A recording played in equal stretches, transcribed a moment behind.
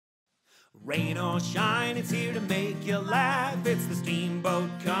Rain or shine, it's here to make you laugh. It's the Steamboat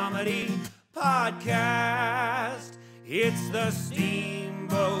Comedy Podcast. It's the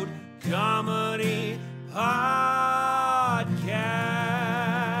Steamboat Comedy Podcast.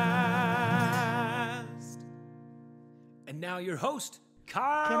 And now your host,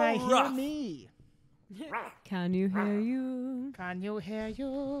 Carl Can I hear Ruff. me? Can you hear you? Can you hear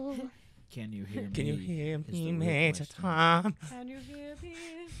you? Can you hear me? Can you hear Is the me, real Major question. Tom? Can you hear me?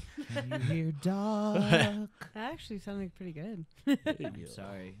 Can you hear Doc? That actually sounded pretty good. I'm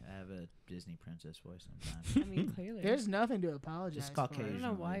sorry, I have a Disney princess voice sometimes. I mean, clearly. There's nothing to apologize Just for. I Caucasian. don't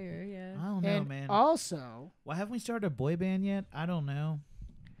know why you're, I don't know, And man. also, Why haven't we started a boy band yet? I don't know.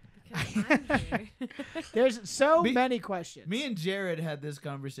 Because I'm here. there's so Me- many questions. Me and Jared had this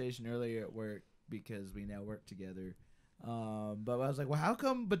conversation earlier at work because we now work together. But I was like, well, how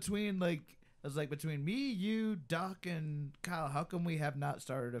come between between me, you, Doc, and Kyle, how come we have not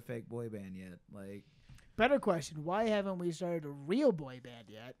started a fake boy band yet? Like, Better question, why haven't we started a real boy band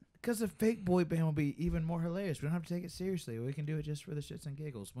yet? because a fake boy band will be even more hilarious. We don't have to take it seriously. We can do it just for the shits and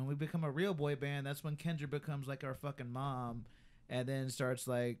giggles. When we become a real boy band, that's when Kendra becomes like our fucking mom and then starts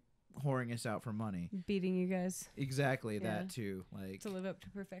like whoring us out for money. Beating you guys Exactly, Yeah. that too. Like, to live up to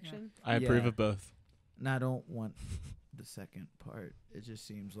perfection. I approve Yeah. of both. and I don't want the second part. It just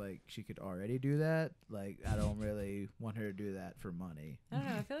seems like she could already do that. Like, I don't really want her to do that for money. I don't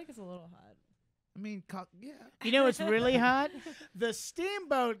know. I feel like it's a little hot. I mean, yeah. You know what's really hot? The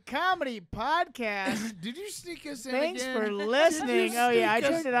Steamboat Comedy Podcast. Did you sneak us in Thanks again? for listening. Oh, yeah, I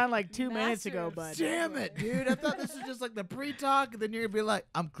sneak us- turned it on like 2 minutes Master ago, of bud. Damn it, dude. I thought this was just like the pre-talk, and then you're going to be like,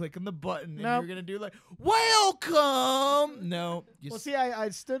 I'm clicking the button, and Nope. you're going to do like, welcome. No. You Well, see, I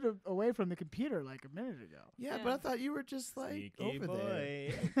stood away from the computer like a minute ago. yeah, Yeah. but I thought you were just like Sneaky over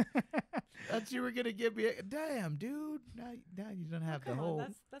boy. there. Thought you were going to give me a, damn, dude. Now you don't have the Come whole.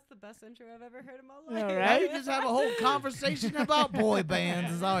 on, that's the best intro I've ever heard in my life. All Now right. you just have a whole conversation about boy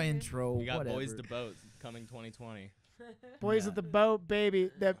bands as our intro. We got whatever. Boys to Boat coming 2020. Boys at the boat, baby.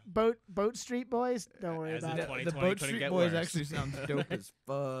 The boat street boys. Don't worry As about in it. 2020 The Boat couldn't Street get Boys worse. actually sounds dope as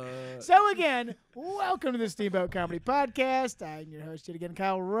fuck. So again, welcome to the Steamboat Comedy Podcast. I'm your host yet again,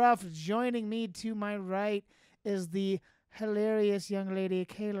 Kyle Ruff. Joining me to my right is the hilarious young lady,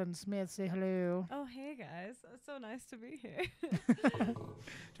 Kalynn Smith. Say hello. Oh, hey, guys. It's so nice to be here.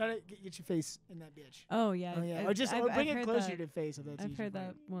 Try to get your face in that bitch. Oh, yeah. Oh yeah, I've- or just I've- or bring I've it heard closer that. to your face. If that's I've easier heard for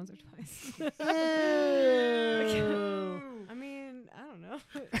that once or twice. you. I mean, I don't know.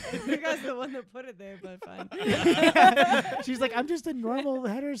 You guys the one that put it there, but fine. She's like, I'm just a normal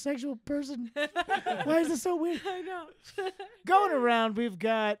heterosexual person. Why is this so weird? I know. Going around, we've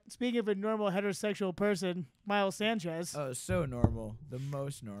got, speaking of a normal heterosexual person, Miles Sanchez. Oh, so normal. The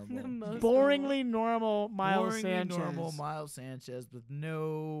most normal. The most Boringly normal Miles Boringly Sanchez. normal Miles Sanchez with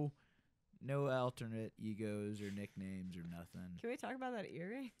no alternate egos or nicknames or nothing. Can we talk about that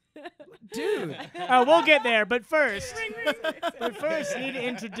earring? Dude. Oh, we'll get there. But first, we need to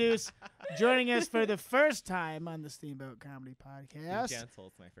introduce, joining us for the first time on the Steamboat Comedy Podcast, Cancel.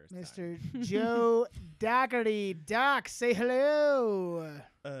 It's my first time. Mr. Joe Doherty. Doc, say hello.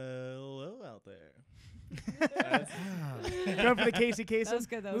 Hello out there. Going for the Casey That was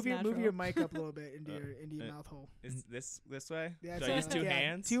good. That was move natural. your mic up a little bit into your mouth hole. Is this way? Yeah, Do I use two yeah,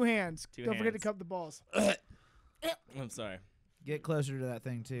 hands? 2 hands. Two Don't forget to hands. cup the balls. I'm sorry. Get closer to that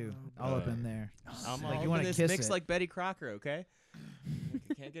thing, too. All up in there. I'm Like all you want over to this kiss mix it. like Betty Crocker, okay?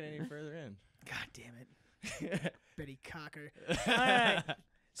 You can't get any further in. God damn it. Betty Cocker. All right.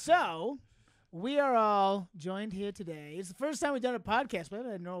 So, we are all joined here today. It's the first time we've done a podcast. We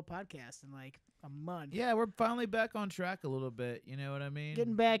haven't had a normal podcast in like a month. Yeah, we're finally back on track a little bit. You know what I mean?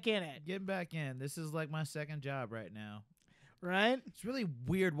 Getting back in it, Getting back in. This is like my second job right now. right? It's really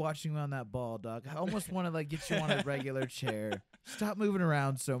weird watching you on that ball, Doc. I almost want to like get you on a regular chair. Stop moving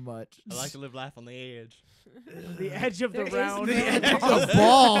around so much. I like to live life on the edge. The edge of the There is round. The no edge of ball. the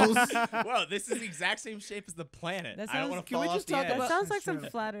balls. Whoa, this is the exact same shape as the planet. That I don't sounds- want to Can we fall just off talk the edge. That about- sounds like That's some true.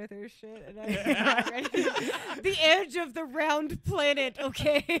 flat earther shit. And the edge of the round planet,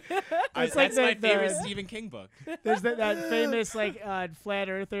 okay? It's That's like my the- favorite Stephen King book. There's that famous like flat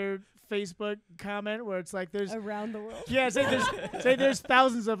earther Facebook comment where it's like there's Around the world. yeah, say there's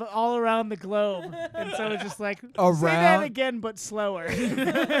thousands of all around the globe, and so it's just like say that Around- again but slower.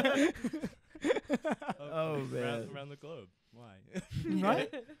 Oh, man. Around the globe. Why?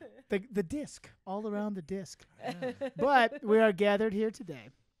 Right? The disc, all around the disc. But we are gathered here today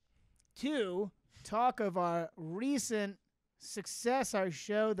to talk of our recent success, our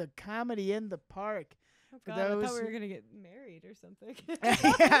show, The Comedy in the Park. Oh For God, I those thought we who- were gonna get married or something.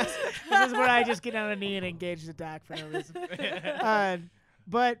 Yeah, this is where I just get on a knee and engage the doc for no reason.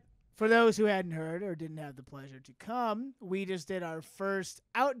 But For those who hadn't heard or didn't have the pleasure to come, we just did our first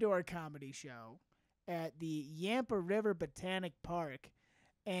outdoor comedy show at the Yampa River Botanic Park,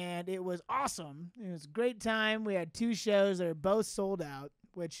 and it was awesome. It was a great time. We had 2 shows that are both sold out,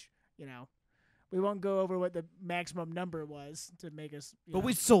 which, we won't go over what the maximum number was to make us. But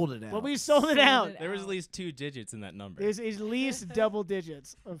we sold it out. But we sold it out. There was at least 2 digits in that number. There's at least double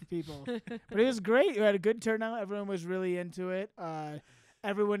digits of people. But it was great. We had a good turnout. Everyone was really into it.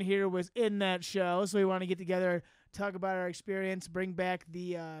 Everyone here was in that show, so we want to get together, talk about our experience, bring back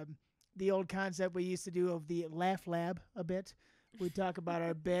the old concept we used to do of the Laugh Lab a bit. We talk about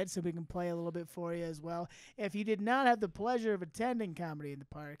our bits, so we can play a little bit for you as well. If you did not have the pleasure of attending Comedy in the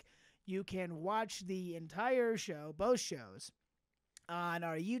Park, you can watch the entire show, both shows, on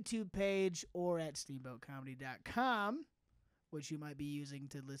our YouTube page or at steamboatcomedy.com, which you might be using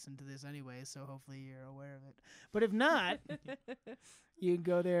to listen to this anyway, so hopefully you're aware of it. But if not, you can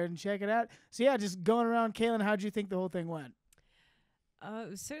go there and check it out. So yeah, just going around, Kalynn, how'd you think the whole thing went? It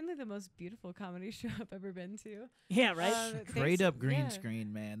was certainly the most beautiful comedy show I've ever been to. Yeah, right? Straight up green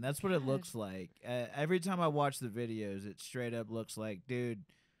screen, man. That's what it looks like. Every time I watch the videos, it straight up looks like, dude,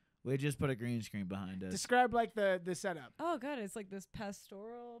 we just put a green screen behind us. Describe like the setup. Oh god, it's like this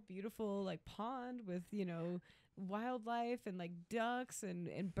pastoral, beautiful like pond with, wildlife and like ducks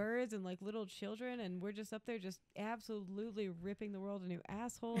and birds and like little children, and we're just up there just absolutely ripping the world a new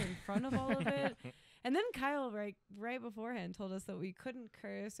asshole in front of all of it. And then Kyle right beforehand told us that we couldn't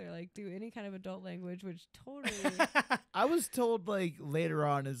curse or like do any kind of adult language, which totally I was told like later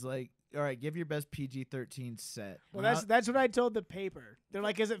on is like, all right, give your best PG-13 set. Well, that's what I told the paper. They're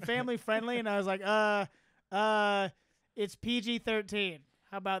like, is it family friendly? And I was like, it's PG-13.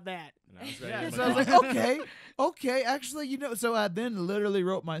 How about that? And I was ready Yeah, to so I was like, okay. Actually, so I then literally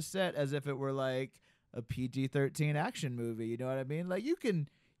wrote my set as if it were like a PG-13 action movie. You know what I mean? Like you can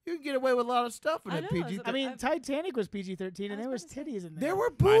get away with a lot of stuff in I a know, PG-13. I mean, Titanic was PG-13, and there was was about to titties in there. There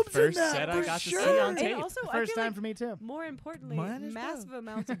were My boobs in first that set I for got to see sure. on tape. And also, I First feel time like for me, too. more importantly, Mine as massive well.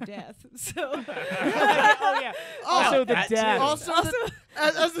 amounts of death. So Oh, yeah. Also, the that too. death. Also,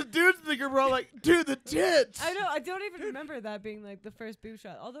 as the dudes in the group were all like, dude, the tits. I know, I don't even remember that being like the first boob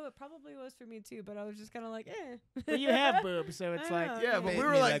shot, although it probably was for me too, but I was just kind of like, But you have boobs, so it's I like... know. Yeah, but Made we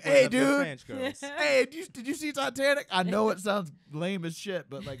were me like, one hey, of the dude. French girls. Hey, did you see Titanic? I know it sounds lame as shit,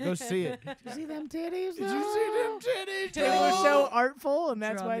 but like, go see it. Did you see them titties? Did you see them titties? They were so artful, and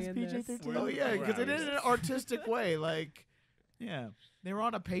that's Draw why me it's in this. PG-13. Oh yeah, because they Wow. did it in an artistic way. Like, yeah, they were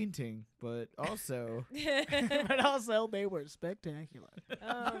on a painting, but also But also, they were spectacular.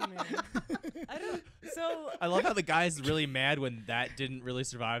 Oh man, I don't. So I love how the guy's really mad when that didn't really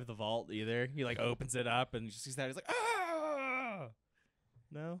survive the vault either. He like opens it up and just sees that. He's like, ah!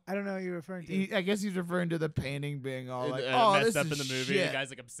 No. I don't know what you're referring to. I guess he's referring to the painting being all like, It oh, messed this up is in the movie. shit. The guy's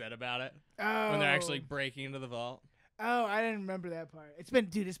like upset about it Oh. when they're actually breaking into the vault. Oh, I didn't remember that part. It's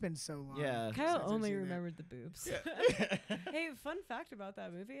been so long. Yeah. Kyle since I've only seen that. remembered the boobs. Hey, fun fact about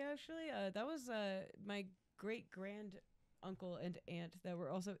that movie actually, that was my great grand uncle and aunt that were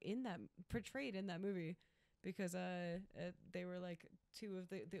also portrayed in that movie, because they were like 2 of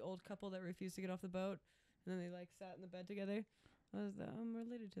the old couple that refused to get off the boat, and then they like sat in the bed together. I'm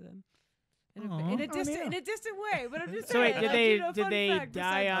related to them. In Aw. a Oh, distant neat. in a distant way, but I'm just So wait, saying. did like, they- fun did they fact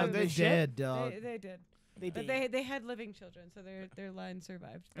die besides on the the They're ship? dead, dog. They did. They But did. they had living children, so their line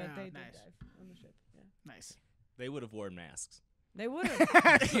survived. But Oh, they did nice. die on the ship. Yeah. Nice. They would have worn masks. They would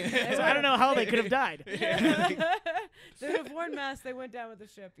have. So I don't know how they could have died. They would have worn masks. They went down with the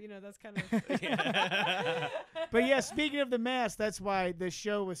ship. That's kind of. But yeah, speaking of the mask, that's why the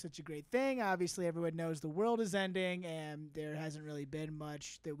show was such a great thing. Obviously, everyone knows the world is ending, and there hasn't really been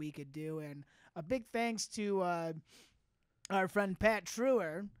much that we could do. And a big thanks to our friend Pat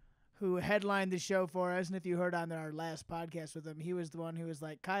Truer, who headlined the show for us. And if you heard on our last podcast with him, he was the one who was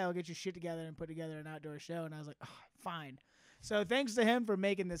like, Kyle, get your shit together and put together an outdoor show. And I was like, oh, fine. So thanks to him for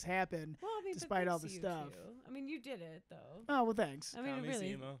making this happen. Well, I mean, Despite all thanks the to you, stuff. too. I mean, you did it though. Oh, well, thanks. I mean, Tommy really,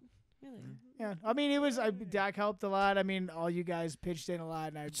 Simo. really. Yeah, I mean, it was Doc helped a lot. I mean, all you guys pitched in a lot,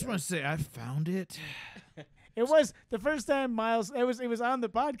 and I just want to say I found it. it was the first time Miles. It was on the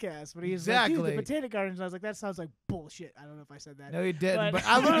podcast, but he was like, "Dude, Exactly. the Botanic Gardens." And I was like, "That sounds like bullshit." I don't know if I said that. No, he didn't. But- But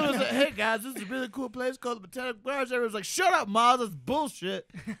I literally was like, hey, guys, this is a really cool place called the Botanic Gardens. Everyone's like, shut up, Miles. That's bullshit.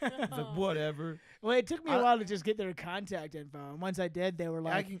 I was like, whatever. Well, it took me a while to just get their contact info, and once I did, they were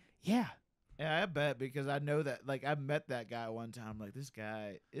I like, can, "Yeah." yeah, I bet, because I know that, like, I met that guy one time. Like, this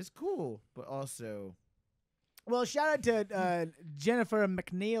guy is cool, but also. Well, shout out to Jennifer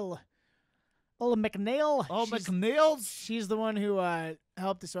McNeil. Oh, McNeil. Oh, She's- McNeil's? She's the one who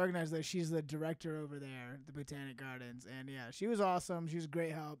helped us organize this. She's the director over there at the Botanic Gardens. And, yeah, she was awesome. She was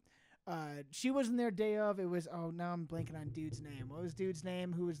great help. She wasn't there day of. It was now I'm blanking on dude's name. What was dude's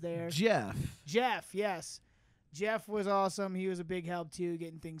name? Who was there? Jeff. Jeff, yes. Jeff was awesome. He was a big help too,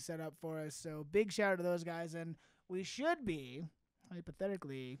 getting things set up for us. So big shout out to those guys, and we should be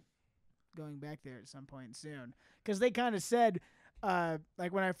hypothetically going back there at some point soon, because they kind of said,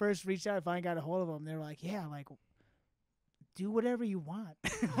 like when I first reached out, I finally got a hold of them. They were like, "Yeah, like do whatever you want."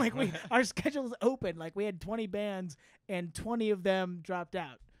 Like our schedule's open. Like we had 20 bands, and 20 of them dropped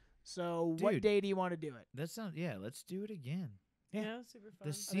out. So what Dude. day do you want to do it? That sounds. Yeah, let's do it again. Yeah, super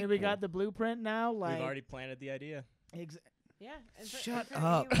fun. I mean, we got the blueprint now. Like We've already planted the idea. Yeah. And Shut and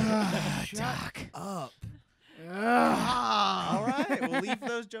up. anyone- Doc. Up. All right, we'll leave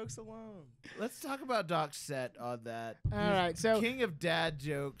those jokes alone. Let's talk about Doc's set on that. All right, so King of dad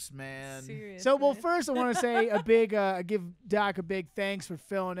jokes, man. Seriously. So, well, first I want to say a big, give Doc a big thanks for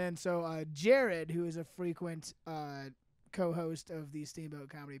filling in. So, Jared, who is a frequent co-host of the Steamboat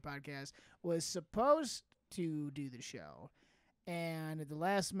Comedy Podcast, was supposed to do the show, and at the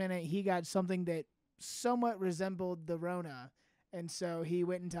last minute, he got something that somewhat resembled the Rona, and so he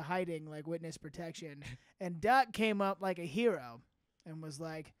went into hiding, like witness protection. And Doc came up like a hero and was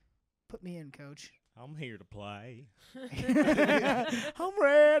like, "Put me in, coach. I'm here to play. I'm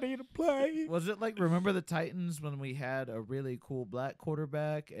ready to play." Was it like remember the Titans when we had a really cool black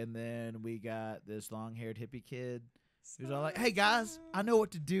quarterback and then we got this long-haired hippie kid who's all like, "Hey guys, I know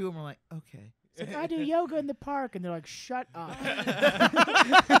what to do," and we're like, "Okay." It's like, "I do yoga in the park," and they're like, "Shut up."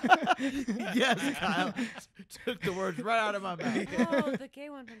 Yes, Kyle took the words right out of my mouth. Oh, the gay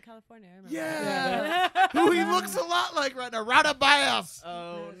one from California. I remember. Yeah, who he looks a lot like right now, right up by us.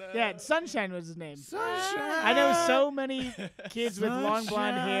 Oh no. Yeah, Sunshine was his name. Sunshine. I know so many kids with long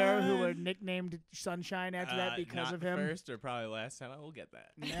blonde hair who Sunshine. were nicknamed Sunshine after that because not of him. First or probably last time. I will get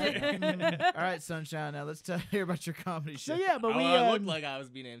that. Yeah. All right, Sunshine. Now let's hear about your comedy show. So yeah, but we I looked like I was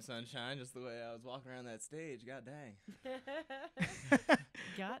being named Sunshine, just the way I was walking around that stage. God dang.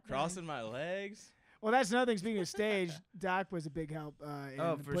 Got Crossing my legs. well, that's another thing. Speaking of stage, Doc was a big help in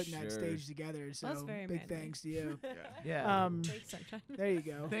Oh, for putting that sure. stage together. So That's very big manly. thanks to you. Yeah. Thanks, Sunshine. There you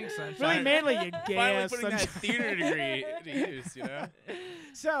go. Thanks, Sunshine. Really manly, you gay Finally ass putting Sunshine. that theater degree to use, you know?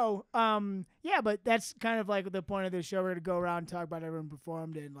 So, yeah, but that's kind of like the point of this show. We're gonna go around and talk about everyone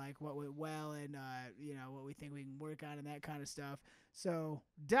performed and like what went well and you know, what we think we can work on and that kind of stuff. So,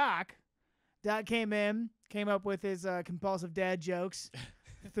 Doc came up with his compulsive dad jokes,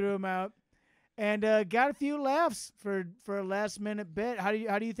 threw them out, and got a few laughs for a last minute bit. How do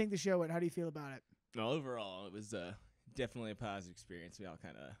you think the show went? How do you feel about it? No, overall, it was definitely a positive experience. We all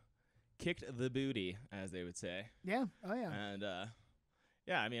kind of kicked the booty, as they would say. Yeah. Oh yeah. And,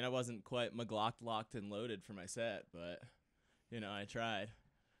 yeah, I mean, I wasn't quite McGlocked, locked, and loaded for my set, but, you know, I tried.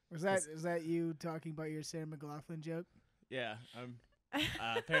 Was that you talking about your Sarah McLachlan joke? Yeah,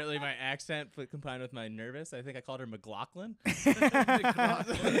 apparently my accent combined with my nervous, I think I called her McLaughlin. I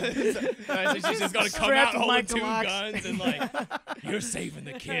think she's just going to come Strapped out with my holding two Glocks. guns and like, "You're saving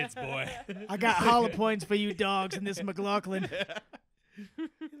the kids, boy." I got hollow points for you dogs in this McLaughlin.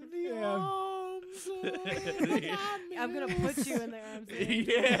 Yeah. I'm gonna put you in their arms.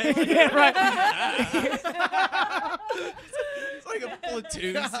 Yeah, right. It's like a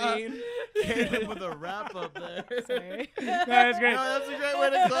platoon scene. Hit him with a wrap up there. Sorry. That's great. No, that's a great way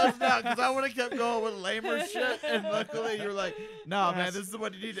to close it out because I would have kept going with lamer shit, and luckily you were like, "No, man, this is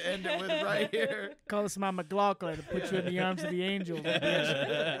what you need to end it with right here." Call this my McLaughlin to put you in the arms of the angel.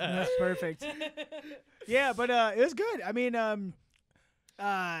 That's perfect. Yeah, but it was good. I mean,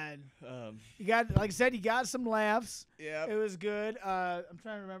 you got, like I said, you got some laughs. Yeah. It was good. I'm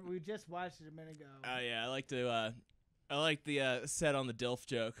trying to remember. We just watched it a minute ago. Oh yeah, I like the set on the DILF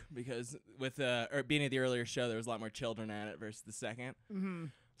joke because with or being at the earlier show, there was a lot more children at it versus the second. Mm-hmm.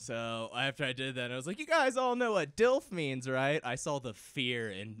 So after I did that, I was like, "You guys all know what DILF means, right?" I saw the fear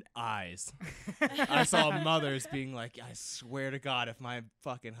in eyes. I saw mothers being like, "I swear to God, if my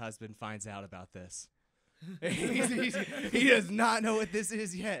fucking husband finds out about this." He does not know what this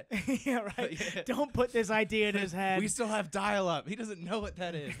is yet. Yeah, right. Yeah. Don't put this idea in his head. We still have dial-up. He doesn't know what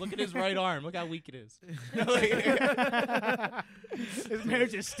that is. Look at his right arm. Look how weak it is. His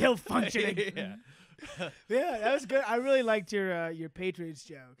marriage is still functioning. Yeah. Yeah, that was good. I really liked your Patriots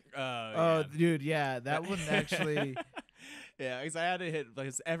joke. Oh, dude, yeah, that one actually. Yeah, because I had to hit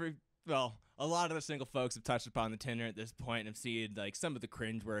a lot of the single folks have touched upon the Tinder at this point and have seen like some of the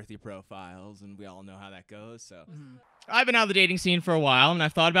cringeworthy profiles, and we all know how that goes. So I've been out of the dating scene for a while, and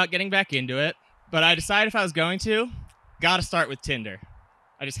I've thought about getting back into it, but I decided if I was going to, gotta start with Tinder.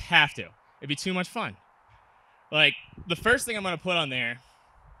 I just have to. It'd be too much fun. Like, the first thing I'm gonna put on there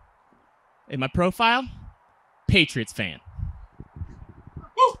in my profile, Patriots fan.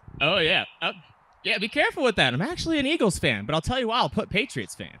 Oh, yeah. Yeah, be careful with that. I'm actually an Eagles fan, but I'll tell you why. I'll put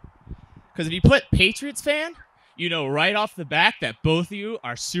Patriots fan. Because if you put Patriots fan, you know right off the back that both of you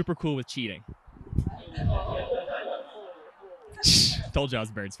are super cool with cheating. Told you I was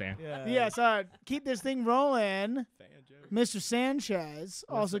a Birds fan. Yes, keep this thing rolling. Mr. Sanchez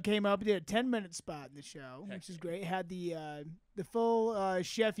also came up. He did a 10-minute spot in the show, which is great. Had the full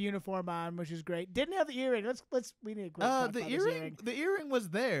chef uniform on, which is great. Didn't have the earring. We need to talk about this earring. The earring was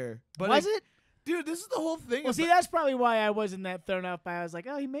there, but was it? Dude, this is the whole thing. Well, see, that's probably why I wasn't that thrown off by. I was like,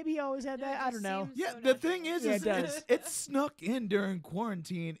 oh, maybe he always had that. I don't know. Yeah, So the thing is, Yeah, it does. it's snuck in during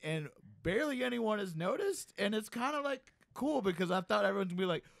quarantine, and barely anyone has noticed. And it's kind of like cool because I thought everyone's gonna be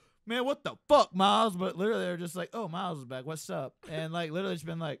like, man, what the fuck, Miles? But literally, they're just like, oh, Miles is back. What's up? And like, literally, it's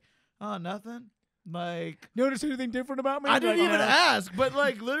been like, oh, nothing. Like, Notice anything different about me? I didn't Like, even no. ask, but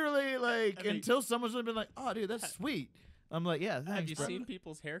like, literally, like, I mean- until someone's been like, oh, dude, that's sweet. I'm like, yeah, thanks, Have you bro. seen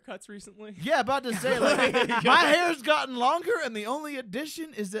people's haircuts recently? Yeah, about to say, like, my hair's gotten longer, and the only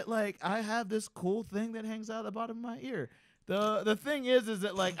addition is that, like, I have this cool thing that hangs out the bottom of my ear. The thing is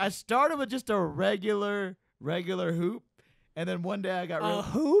that, like, I started with just a regular hoop, and then one day I got A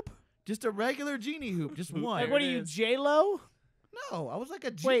hoop? just a regular genie hoop, just one. Like, what are you, J-Lo? No, I was like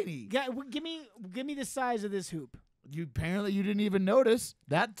a Wait, genie. give me the size of this hoop. Apparently you didn't even notice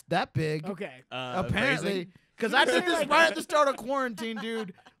that big. Okay. Apparently. Because I did this right at the start of quarantine,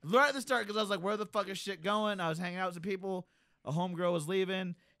 dude. Right at the start, because I was like, where the fuck is shit going? I was hanging out with some people. A homegirl was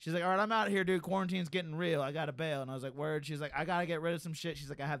leaving. She's like, all right, I'm out here, dude. Quarantine's getting real. I got to bail. And I was like, word. She's like, I got to get rid of some shit. She's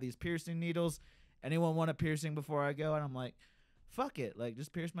like, I have these piercing needles. Anyone want a piercing before I go? And I'm like, fuck it. Like,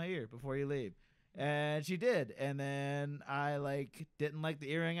 just pierce my ear before you leave. And she did. And then I, like, didn't like the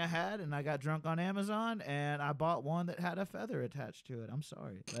earring I had. And I got drunk on Amazon. And I bought one that had a feather attached to it. I'm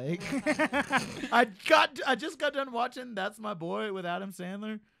sorry. Like, I just got done watching That's My Boy with Adam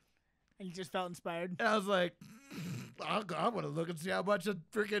Sandler. And you just felt inspired. And I was like, I want to look and see how much a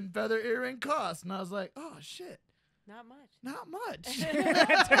freaking feather earring costs. And I was like, oh, shit. Not much. Not much.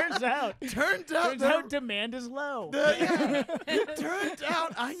 Turns out demand is low. It turned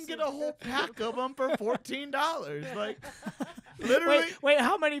out I can get a whole pack of them for $14. Like, literally. Wait,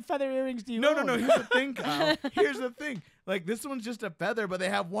 how many feather earrings do you own? No. Here's the thing, Kyle. Here's the thing. Like, this one's just a feather, but they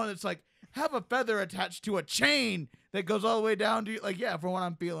have one that's like, have a feather attached to a chain that goes all the way down to you. Like, yeah, for when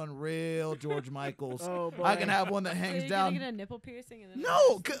I'm feeling real George Michaels, Oh, boy. I can have one that So hangs you're down. gonna get a nipple piercing and then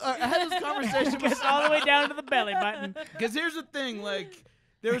No, 'cause I had this conversation with Gets all the way down to the belly button. Because here's the thing, like,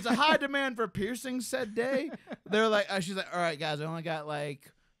 there was a high demand for piercings said day. They're like, she's like, all right, guys, I only got like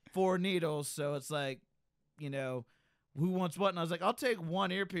 4 needles, so it's like, you know, who wants what? And I was like, I'll take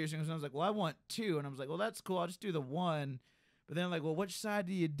 1 ear piercing. And I was like, well, I want 2. And I was like, well, that's cool. I'll just do the 1. But then like, well, which side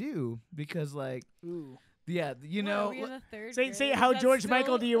do you do? Because like, Ooh. yeah, you What, know. are we in the third Say grade? how That's George still-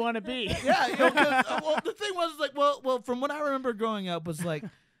 Michael do you want to be? Yeah, you know, 'cause, well, the thing was like, well, from what I remember growing up was like,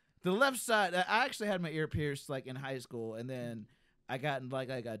 the left side. I actually had my ear pierced like in high school, and then I got in like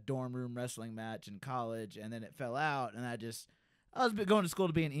a dorm room wrestling match in college, and then it fell out, and I was going to school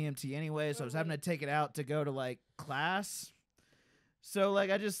to be an EMT anyway, so I was having to take it out to go to like class. So like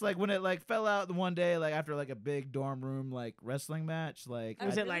I just like when it like fell out the one day like after like a big dorm room like wrestling match like I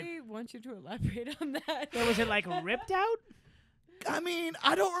Was it really want you to elaborate on that. Yeah, was it like ripped out? I mean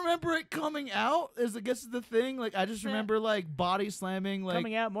I don't remember it coming out is I guess the thing like I just remember like body slamming like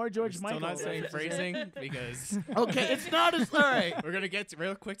Coming out more George Still Michael. not saying phrasing because okay it's not as all right. we're gonna get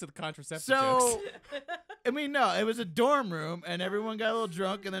real quick to the contraceptive So, jokes. I mean, no, it was a dorm room, and everyone got a little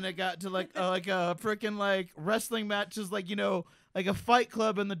drunk, and then it got to like a freaking like wrestling matches, like you know, like a fight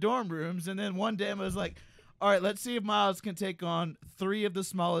club in the dorm rooms. And then one day I was like, all right, let's see if Miles can take on 3 of the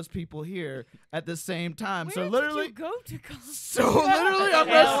smallest people here at the same time. Where So did literally, you go to college? so literally, I'm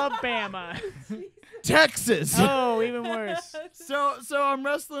wrestling Alabama. Texas. Oh, even worse. So I'm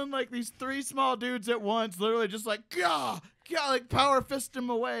wrestling like these 3 small dudes at once, literally just like like power fist them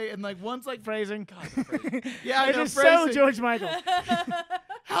away, and like one's like Phrasing. yeah, I It know, is so phrasing. George Michael.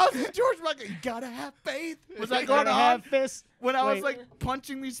 How's this George Michael? You gotta have faith. Was that You going gotta on have fists. when I was Wait. like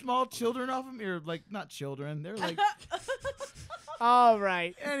punching these small children off of me, or like not children? They're like, All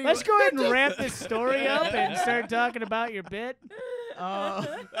right. Anyway, Let's go ahead and wrap this story up and start talking about your bit.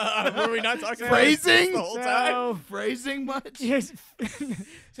 Were we not talking Phrasing? about this the whole time? So, phrasing much. yes.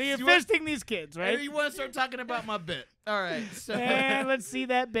 So you're You want- fisting these kids, Hey, right? you want to start talking about my bit? All right. So And let's see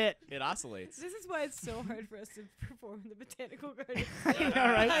that bit. It oscillates. This is why it's so hard for us to perform in the botanical garden.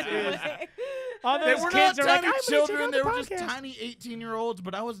 All right. By the way. All they those were kids not are like, tiny I'm gonna check children. out They the were just podcast. tiny 18-year-olds,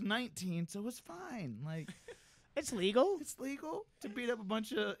 but I was 19, so it's fine. Like It's legal. it's legal to beat up a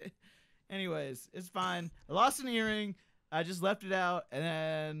bunch of. Anyways, it's fine. I lost an earring. I just left it out, and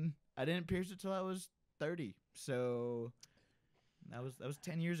then I didn't pierce it till I was 30. So that was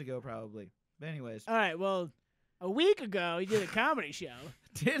 10 years ago probably. But anyways. All right, well, a week ago you did a comedy show.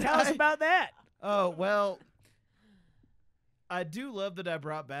 Tell us about that. Oh, well, I do love that I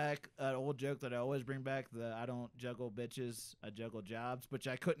brought back an old joke that I always bring back, the I don't juggle bitches, I juggle jobs, which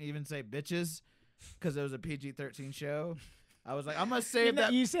I couldn't even say bitches because it was a PG-13 show. I was like, I'm going to save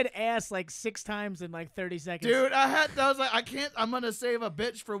that. You said ass like 6 times in like 30 seconds. Dude, I was like, I'm going to save a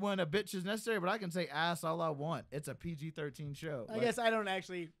bitch for when a bitch is necessary, but I can say ass all I want. It's a PG-13 show. I guess I don't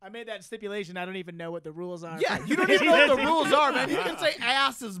actually, I made that stipulation. I don't even know what the rules are. Yeah, you don't even know what the rules are, man. You can say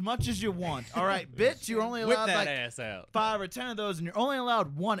ass as much as you want. All right, bitch, you're only Whip allowed that like ass out. 5 or 10 of those, and you're only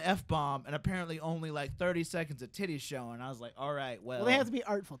allowed 1 F-bomb, and apparently only like 30 seconds of titties showing. I was like, all right, well. Well, they have to be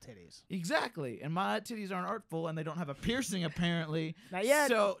artful titties. Exactly, and my titties aren't artful, and they don't have a piercing, apparently. Not yet.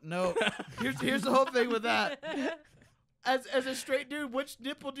 So, no. Here's the whole thing with that. As a straight dude, which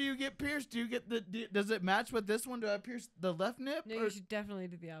nipple do you get pierced? Do you get does it match with this one? Do I pierce the left nip? No, you should definitely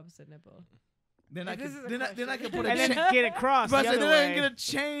do the opposite nipple. Then I If this could is a then I could question. put a And chain. then get it crossed But the I said, other then I way. can get a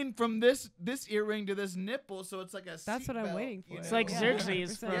chain from this earring to this nipple, so it's like a. That's what I'm seatbelt, waiting for. you It's know? like Yeah.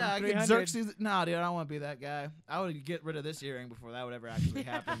 Xerxes 100%. from Yeah, I get 300. Xerxes. Nah, dude, I don't want to be that guy. I would get rid of this earring before that would ever actually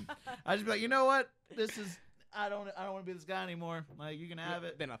happen. I'd just be like, you know what? This is. I don't want to be this guy anymore. Like, you can have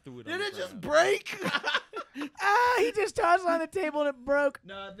it. Then I threw it on Did the it just ground. break? He just tossed it on the table and it broke.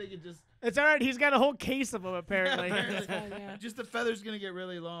 No, I think it just. It's all right. He's got a whole case of them, apparently. It's fine, yeah. Just the feather's gonna get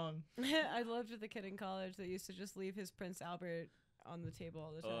really long. I loved the kid in college that used to just leave his Prince Albert on the table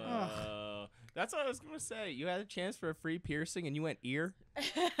all the time. That's what I was gonna say. You had a chance for a free piercing, and you went ear.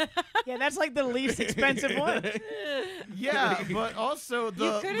 Yeah, that's like the least expensive one. Yeah, but also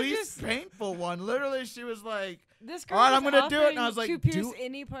the could've least just- painful one. Literally, she was like, This girl All right, was I'm gonna do it, and I offering was like, to pierce do-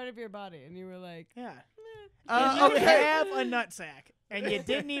 any part of your body, and you were like, Yeah. You okay, have a nutsack, and you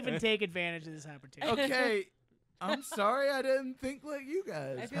didn't even take advantage of this opportunity. okay. I'm sorry, I didn't think like you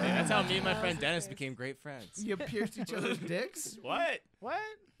guys. I feel Hey, like that's how me and my That was friend the Dennis case. became great friends. You pierced each other's dicks. What? What?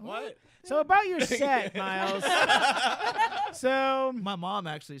 What? So about your set, Miles. So My mom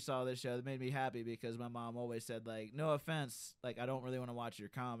actually saw this show. That made me happy because my mom always said, like, no offense, like, I don't really want to watch your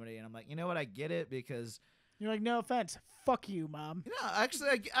comedy. And I'm like, you know what? I get it because, you're like, no offense, fuck you, Mom. you know, actually,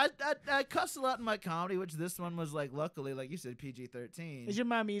 I cuss a lot in my comedy, which this one was, like, luckily, like you said, PG-13. Is your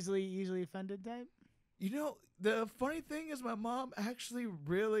mom easily offended type? You know, the funny thing is my mom actually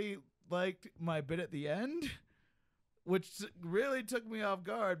really liked my bit at the end, which really took me off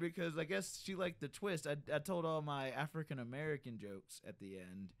guard because I guess she liked the twist. I told all my African-American jokes at the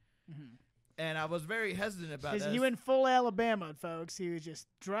end. And I was very hesitant about that. He went full Alabama, folks. He was just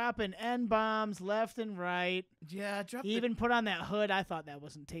dropping N-bombs left and right. Yeah, I dropped He even put on that hood. I thought that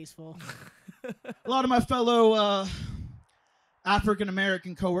wasn't tasteful. A lot of my fellow African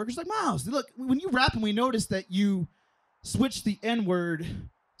American coworkers like, Miles, look, when you rap and we noticed that you switched the N-word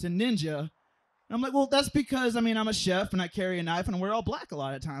to ninja. And I'm like, well, that's because, I mean, I'm a chef and I carry a knife and we're all black a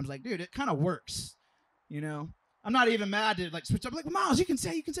lot of times. Like, dude, it kind of works, you know? I'm not even mad to like switch up. Like, well, Miles, you can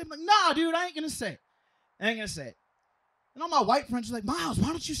say it. I'm like, nah, dude, I ain't gonna say it. I ain't gonna say it. And all my white friends are like, Miles, why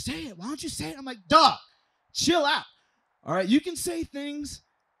don't you say it? Why don't you say it? I'm like, dog, chill out. All right, you can say things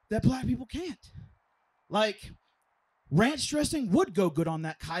that black people can't. Like, ranch dressing would go good on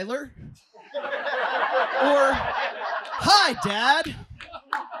that Kyler. Or, hi, Dad.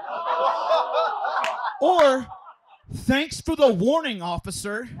 Or, thanks for the warning,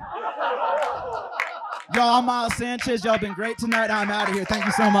 officer. Y'all, I'm Miles Sanchez. Y'all been great tonight. I'm out of here. Thank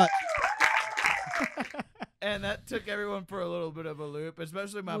you so much. And that took everyone for a little bit of a loop,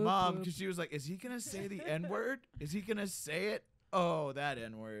 especially my Whoop, mom, whoop. because she was like, is he going to say the N-word? Is he going to say it? Oh, that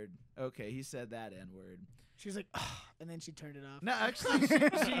N-word. Okay, he said that N-word. She was like, oh, and then she turned it off. No, actually,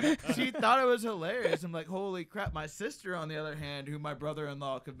 she thought it was hilarious. I'm like, holy crap. My sister, on the other hand, who my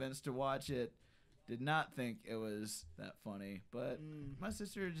brother-in-law convinced to watch it, did not think it was that funny. But my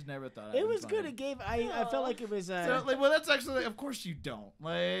sister just never thought It was good. funny. It gave. I felt like it was. So, like, well, that's actually, of course you don't.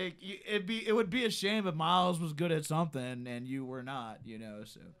 Like, it would be a shame if Miles was good at something and you were not, you know,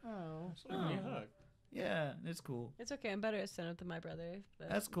 so. Oh. Yeah, it's cool. it's okay. I'm better at stand-up than my brother. But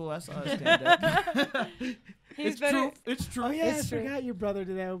That's cool. I saw it stand up. He's It's better. true. It's true. Oh yeah, It's I true. forgot your brother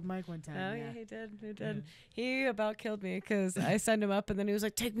did that with Mike one time. Oh yeah, he did. He did. He about killed me because I signed him up and then he was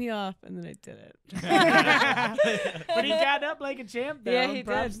like, "Take me off," and then I did it. But he got up like a champ. Though. Yeah, he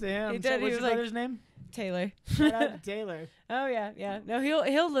Props did. to him. He So did. He what's was your like- brother's name? Taylor. Shout out to Taylor. Oh yeah. No,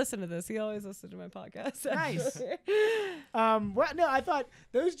 he'll listen to this. He always listens to my podcast. Nice. Well, no, I thought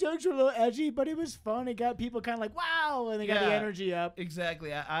those jokes were a little edgy, but it was fun. It got people kind of like, wow, and they got the Yeah. energy up.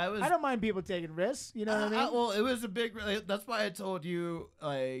 Exactly. I was. I don't mind people taking risks. You know what I mean? Well, it was a big. That's why I told you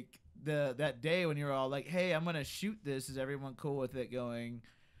like that day when you were all like, "Hey, I'm gonna shoot this. Is everyone cool with it going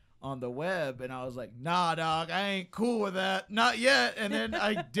on the web?" And I was like, "Nah, dog, I ain't cool with that. Not yet." And then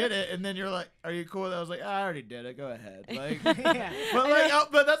I did it, and then you're like, "Are you cool with that?" I was like, "I already did it. Go ahead." Like, Yeah.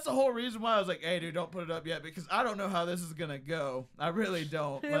 but that's the whole reason why I was like, "Hey, dude, don't put it up yet because I don't know how this is gonna go. I really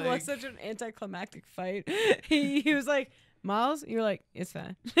don't." It Like, was such an anticlimactic fight. He was like, Miles, you're like, it's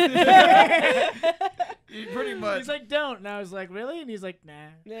fine. pretty much. He's like, don't. And I was like, really? And he's like, nah.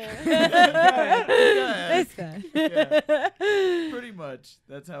 It's fine. Yeah. Pretty much.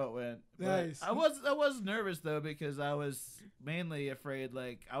 That's how it went. But Nice. I was nervous though because I was mainly afraid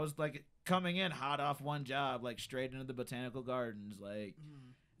like I was like coming in hot off one job like straight into the botanical gardens like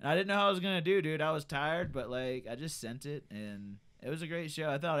and I didn't know how I was gonna do, dude. I was tired, but like I just sent it and it was a great show.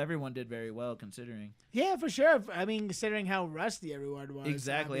 I thought everyone did very well considering. Yeah, for sure. I mean, considering how rusty everyone was.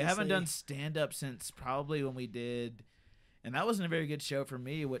 Exactly. I haven't obviously. done stand up since probably when we did, and that wasn't a very good show for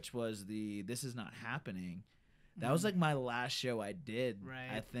me, which was the This Is Not Happening. That was like my last show I did, Right.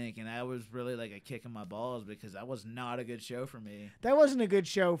 I think, and that was really like a kick in my balls because that was not a good show for me. That wasn't a good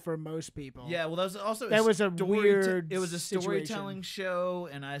show for most people. Yeah, well, that was also That was a weird It was a situation. storytelling show,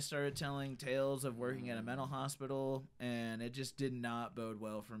 and I started telling tales of working at a mental hospital, and it just did not bode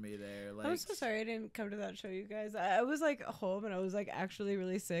well for me there. Like, I'm so sorry I didn't come to that show, you guys. I was like home and I was like actually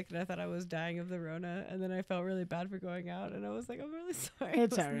really sick and I thought I was dying of the Rona and then I felt really bad for going out and I was like, I'm really sorry.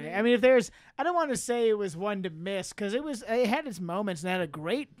 It's all Wasn't right. it? I mean, I don't want to say it was one to miss because it had its moments and had a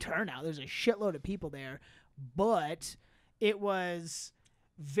great turnout. There's a shitload of people there, but it was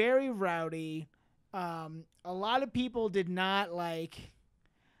very rowdy. A lot of people did not like.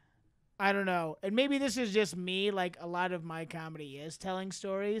 I don't know, and maybe this is just me. Like a lot of my comedy is telling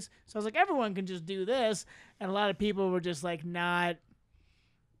stories, so I was like, everyone can just do this, and a lot of people were just like not,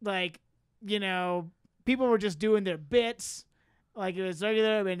 like, people were just doing their bits. Like it was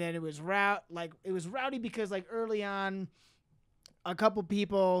regular, and then it was rowdy because like early on, a couple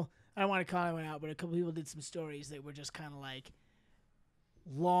people, I don't want to call anyone out, but a couple people did some stories that were just kind of like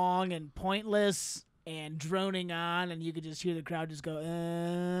long and pointless and droning on, and you could just hear the crowd just go,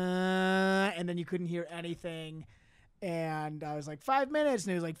 and then you couldn't hear anything. And I was like 5 minutes,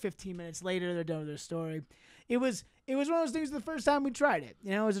 and it was like 15 minutes later, they're done with their story. It was one of those things the first time we tried it.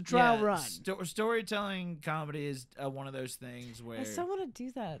 It was a trial run. Storytelling comedy is one of those things where I still want to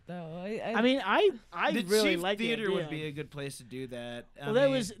do that though. I mean, I the really Chief like the Theater idea. would be a good place to do that. Well, that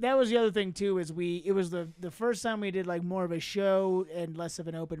was the other thing too. Is it was the first time we did like more of a show and less of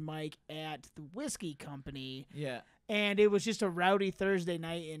an open mic at the Whiskey Company, yeah. and it was just a rowdy Thursday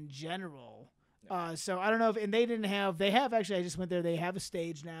night in general. So I don't know if they have actually. I just went there. They have a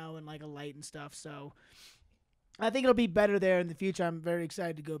stage now and like a light and stuff. So I think it'll be better there in the future. I'm very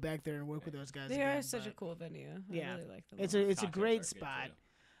excited to go back there and work with those guys. They again, are such a but cool venue. Yeah. I really like them. It's a lot. a Cocktails great are good, spot.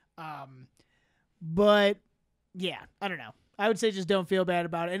 too. But yeah, I don't know. I would say just don't feel bad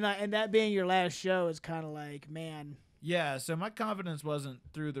about it. And that being your last show is kind of like, man. Yeah, so my confidence wasn't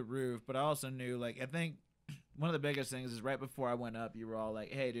through the roof, but I also knew, like, I think one of the biggest things is right before I went up, you were all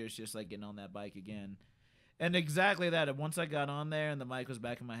like, hey, dude, it's just like getting on that bike again. And exactly that. And once I got on there and the mic was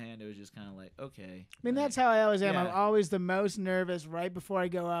back in my hand, it was just kind of like, okay. I mean, that's how I always am. Yeah. I'm always the most nervous right before I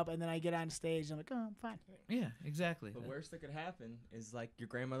go up, and then I get on stage. And I'm like, oh, I'm fine. Yeah, exactly. The worst that could happen is like your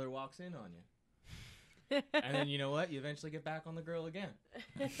grandmother walks in on you. And then you know what? You eventually get back on the girl again.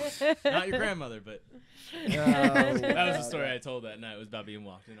 Not your grandmother, but that was the story I told that night. It was about being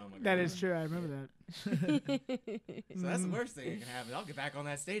walked in on my That grandmother. is true. I remember that. So that's the worst thing that can happen. I'll get back on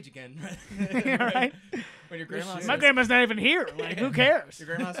that stage again. Right? When your grandma My starts, grandma's not even here. Like, who cares? your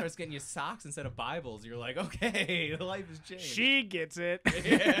grandma starts getting you socks instead of Bibles, you're like, okay, the life has changed. She gets it.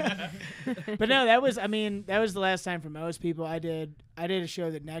 Yeah. But no, that was the last time for most people. I did a show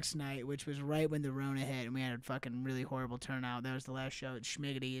the next night, which was right when the Rona hit, and we had a fucking really horrible turnout. That was the last show at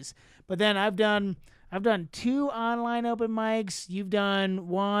Schmiggity's. But then I've done 2 online open mics. You've done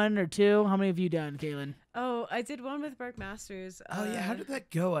 1 or 2. How many have you done, Kalynn? Oh, I did one with Mark Masters. Oh, yeah. How did that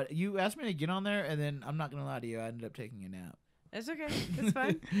go? You asked me to get on there, and then I'm not going to lie to you. I ended up taking a nap. It's okay. It's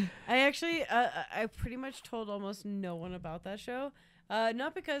fine. I actually, I pretty much told almost no one about that show.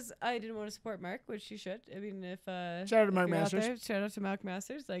 Not because I didn't want to support Mark, which you should. I mean, if Shout out to if Mark you're out Masters. there, shout out to Mark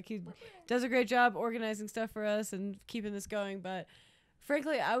Masters. Like he does a great job organizing stuff for us and keeping this going. But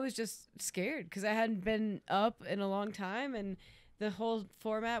frankly, I was just scared because I hadn't been up in a long time, and the whole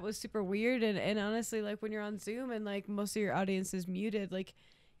format was super weird. And honestly, like when you're on Zoom and like most of your audience is muted, like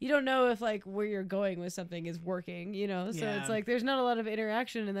you don't know if like where you're going with something is working, you know? So it's like there's not a lot of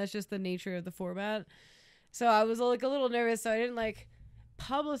interaction, and that's just the nature of the format. So I was like a little nervous, so I didn't like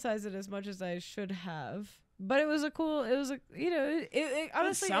publicize it as much as I should have. But it was it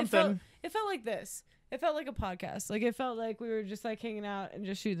honestly it felt like this. It felt like a podcast. Like it felt like we were just like hanging out and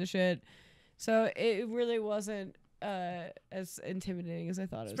just shooting the shit. So it really wasn't as intimidating as I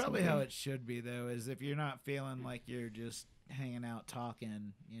thought it was. It's probably how it should be, though, is if you're not feeling like you're just hanging out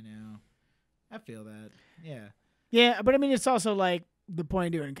talking, you know. I feel that. Yeah. Yeah, but I mean, it's also like the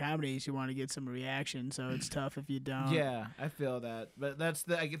point of doing comedy is you want to get some reaction, so it's tough if you don't. Yeah, I feel that. But I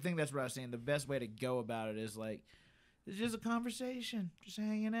think that's what I was saying. The best way to go about it is like, it's just a conversation, just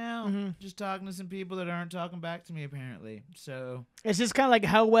hanging out, just talking to some people that aren't talking back to me apparently. So it's just kind of like,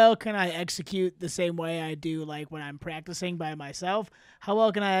 how well can I execute the same way I do like when I'm practicing by myself? How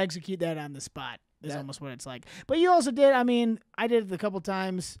well can I execute that on the spot? Is almost what it's like. But you also did. I mean, I did it a couple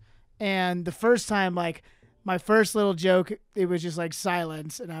times, and the first time, like my first little joke, it was just like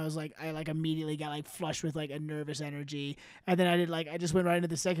silence, and I was like, I like immediately got like flushed with like a nervous energy, and then I just went right into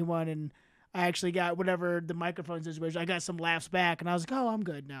the second one, and I actually got whatever the microphone situation. I got some laughs back, and I was like, oh, I'm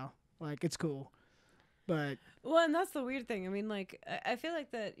good now. Like, it's cool. But well, and that's the weird thing. I mean, like, I feel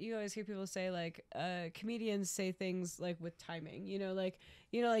like that you always hear people say, like, comedians say things, like, with timing. You know, like,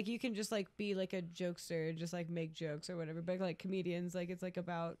 you can just, like, be, like, a jokester, just, like, make jokes or whatever. But, like, comedians, like, it's, like,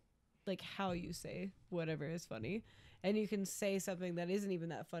 about, like, how you say whatever is funny. And you can say something that isn't even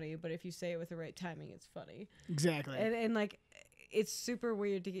that funny, but if you say it with the right timing, it's funny. Exactly. And like, it's super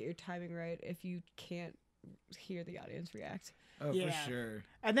weird to get your timing right if you can't hear the audience react. Oh, yeah. For sure.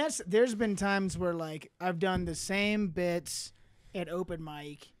 And there's been times where like I've done the same bits at open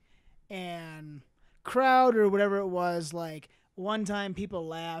mic, and crowd or whatever it was, like one time people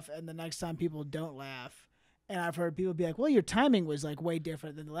laugh and the next time people don't laugh. And I've heard people be like, well, your timing was like way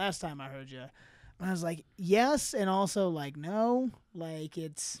different than the last time I heard you. And I was like, yes, and also like no, like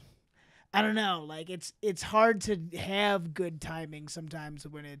I don't know, like it's hard to have good timing sometimes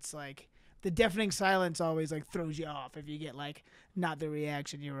when it's like the deafening silence always like throws you off if you get like not the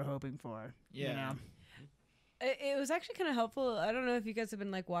reaction you were hoping for. Yeah. You know? It was actually kind of helpful. I don't know if you guys have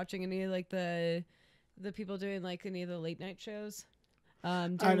been like watching any of like the people doing like any of the late night shows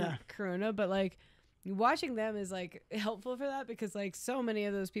during Corona, but like watching them is like helpful for that, because like so many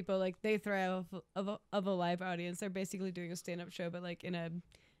of those people, like they thrive of a live audience. They're basically doing a stand-up show but like in a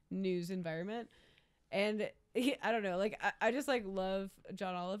news environment. And I don't know, like I just like love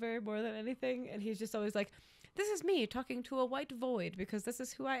John Oliver more than anything, and he's just always like, this is me talking to a white void because this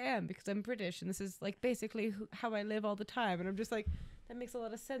is who I am, because I'm British and this is like basically how I live all the time. And I'm just like, that makes a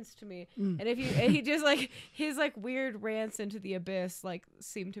lot of sense to me. And he just like his like weird rants into the abyss like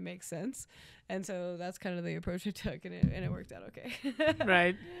seem to make sense, and so that's kind of the approach I took, and it worked out okay.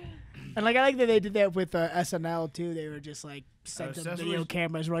 Right. And like I like that they did that with SNL too. They were just like sent the video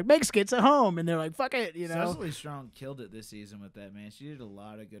cameras, were like, make skits at home, and they're like, fuck it, you know. Cecily Strong killed it this season with that, man. She did a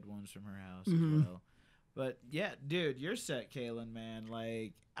lot of good ones from her house as well. But yeah, dude, your set, Kalynn, man.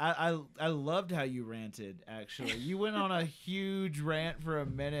 Like, I loved how you ranted. Actually, you went on a huge rant for a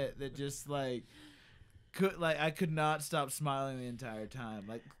minute that just like I could not stop smiling the entire time.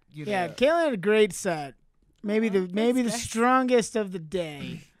 Like, you know. Kalynn had a great set. Maybe the strongest of the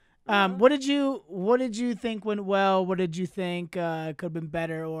day. What did you think went well? What did you think could have been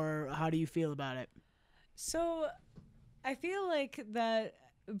better, or how do you feel about it? So, I feel like that.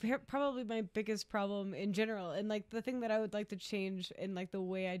 Probably my biggest problem in general, and like the thing that I would like to change in like the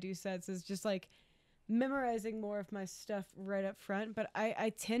way I do sets is just like memorizing more of my stuff right up front. But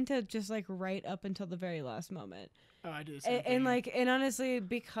I tend to just like write up until the very last moment. Oh, I do the same thing. And honestly,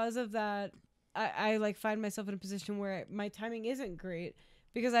 because of that, I like find myself in a position where my timing isn't great,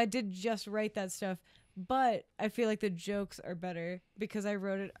 because I did just write that stuff. But I feel like the jokes are better because I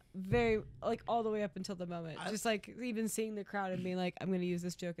wrote it very, like, all the way up until the moment. Just, like, even seeing the crowd and being like, I'm going to use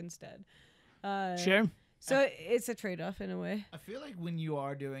this joke instead. Sure. So it's a trade-off in a way. I feel like when you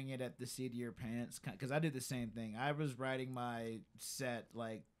are doing it at the seat of your pants, because I did the same thing. I was writing my set,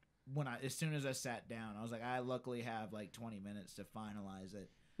 like, as soon as I sat down. I was like, I luckily have, like, 20 minutes to finalize it.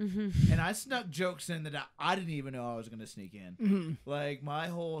 And I snuck jokes in that I didn't even know I was going to sneak in. Like my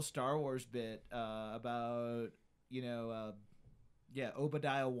whole Star Wars bit about,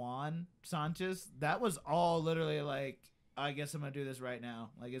 Obadiah Juan Sanchez, that was all literally like, I guess I'm going to do this right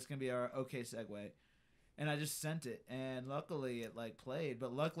now. Like it's going to be our okay segue. And I just sent it. And luckily it like played.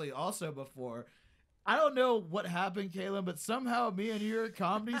 But luckily also before, I don't know what happened, Kalynn, but somehow me and your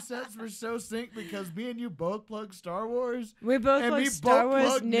comedy sets were so synced because me and you both plugged Star Wars. We both And like we Star both Wars,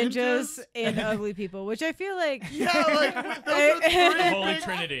 plug ninjas, ninjas. and ugly people, which I feel like. Yeah, like those are The three Holy big-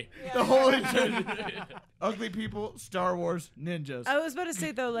 Trinity. The Holy Trinity. Ugly people, Star Wars, ninjas. I was about to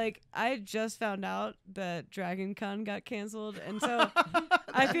say though, like I just found out that Dragon Con got canceled, and so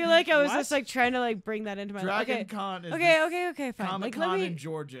I feel like I was What? just like trying to like bring that into my life. Dragon Okay, Con is okay, fine. Comic Like let Con me. in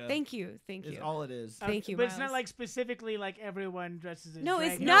Georgia. Thank you. is all it is. Thank you, But it's not Miles. like specifically like everyone dresses as No, it's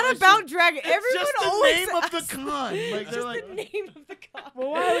dragon. not it's about just- dragon. It's Everyone just the always name of the asks- con. Like It's they're just like, the name of the con.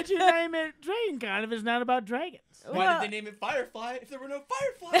 Well, why would you name it Dragon Con if it's not about dragons? Why Well- did they name it Firefly if there were no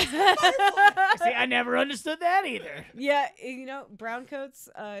fireflies? Firefly. See, I never understood that either. Yeah, you know, brown coats.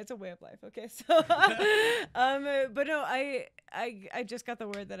 It's a way of life. Okay, so, but no, I just got the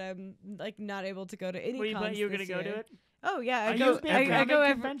word that I'm like not able to go to any. Were you, cons you were this gonna go year. to it? Oh yeah, Are I you go. a big I comic go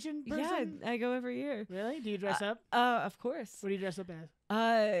every. convention Yeah, person? I go every year. Really? Do you dress up? Of course. What do you dress up as?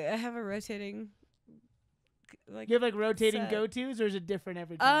 I have a rotating. Like You have like rotating set. go-tos, or is it different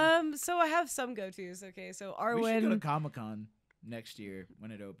every time? So I have some go-tos. Okay, so we should go to Arwen. Comic Con next year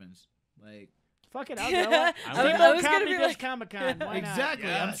when it opens. Like Fuck it, I'll go. I I was gonna be like Comic Con. Why not? exactly,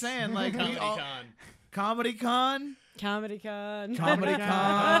 I'm Yes. saying like we Comedy all Con. Comedy Con. Comedy Con. Comedy Con.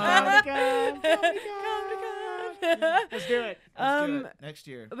 Comedy Con. Comedy Con. Let's do it. Let's do it next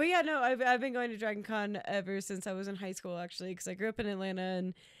year. But yeah, no, I've been going to Dragon Con ever since I was in high school, actually, because I grew up in Atlanta,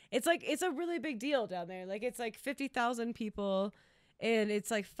 and it's a really big deal down there. Like it's like 50,000 people, and it's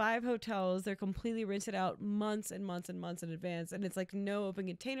like 5 hotels. They're completely rented out months and months and months in advance, and it's like no open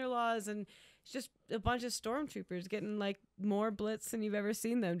container laws, and it's just a bunch of stormtroopers getting like more blitz than you've ever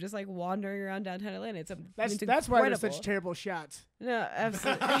seen them, just like wandering around downtown Atlanta. It's That's why there's incredible. such terrible shots. No,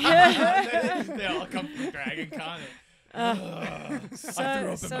 absolutely. They all come from Dragon Con. I threw so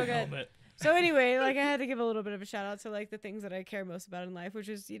up in my good. helmet. So anyway, like I had to give a little bit of a shout out to like the things that I care most about in life, which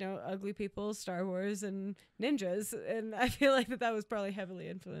is, you know, ugly people, Star Wars, and ninjas. And I feel like that was probably heavily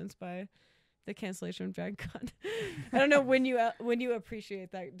influenced by the cancellation of Dragon Con. I don't know when you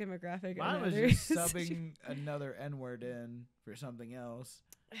appreciate that demographic. Mine and was other just situ- subbing another N-word in for something else.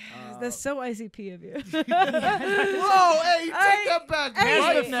 That's so ICP of you. Whoa, hey, you take that back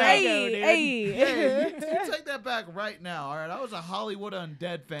right now. Hey. You take that back right now. All right, I was a Hollywood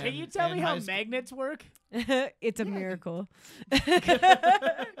Undead fan. Can you tell in me how high school. magnets work? It's a miracle. There's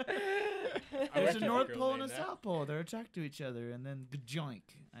a wish I North could Pole and a relate that. South Pole. They're attracted to each other, and then the joink.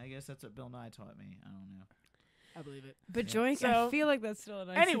 I guess that's what Bill Nye taught me. I don't know. I believe it. But Joink, So, I feel like that's still an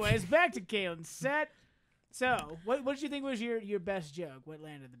ICP. Anyways, back to Kalen's set. So, what did you think was your best joke? What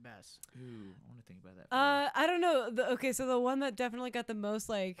landed the best? Ooh, I want to think about that. I don't know. Okay, so the one that definitely got the most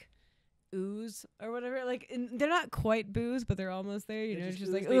like ooze or whatever, like they're not quite booze, but they're almost there. You know, it's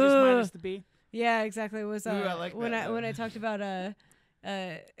just like they just "Ugh." minus the B. Yeah, exactly. It was I like when that, when though. I talked about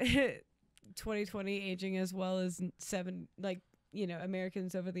 2020 aging as well as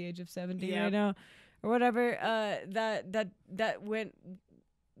Americans over the age of 70 Yep. right now or whatever. That went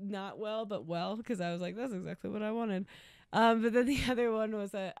not well, but well, because I was like, that's exactly what I wanted. But then the other one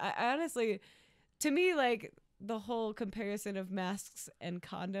was I honestly, to me, like the whole comparison of masks and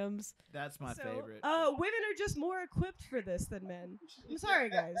condoms. That's my favorite. Women are just more equipped for this than men. I'm sorry,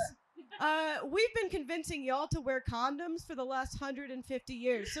 guys. We've been convincing y'all to wear condoms for the last 150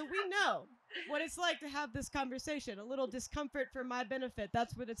 years, so we know what it's like to have this conversation. A little discomfort for my benefit.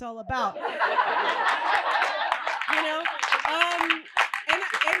 That's what it's all about. You know?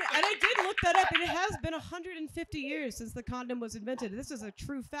 And I did look that up, and it has been 150 years since the condom was invented. This is a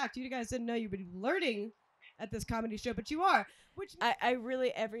true fact. You guys didn't know you would be learning at this comedy show, but you are. Which I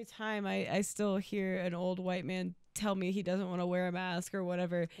really, every time I still hear an old white man tell me he doesn't want to wear a mask or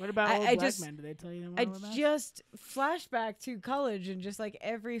whatever. What about I old black just- men? Do they tell you they I want to wear masks? just flashback to college and just like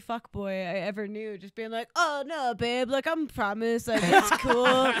every fuckboy I ever knew just being like, oh no, babe, like I'm promised, like it's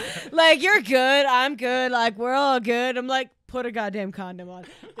cool. Like you're good, I'm good, like we're all good. I'm like, put a goddamn condom on.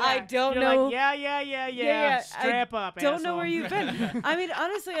 I Yeah. don't You're know. Like, yeah. yeah, I Strap up. Don't know asshole. where you've been. I mean,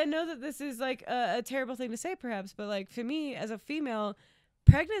 honestly, I know that this is like a terrible thing to say, perhaps, but like for me as a female,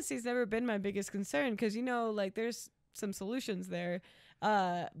 pregnancy's never been my biggest concern because like there's some solutions there.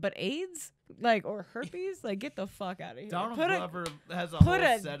 But AIDS, like or herpes, like get the fuck out of here. Donald put Glover has a put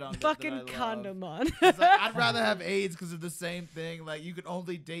whole a set on this fucking that I love. condom on. It's like, I'd rather have AIDS because of the same thing. Like you can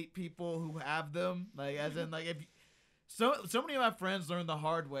only date people who have them. Like as in like if you, so many of my friends learned the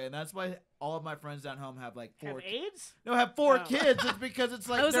hard way, and that's why all of my friends down home have like Have 4 AIDS? No, have 4 Oh. kids. It's because it's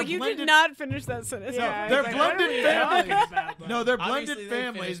like I was they're like, you blended. did not finish that sentence. Yeah, they're it's like, what are blended we talking families. about, bud? No, they're Obviously, blended they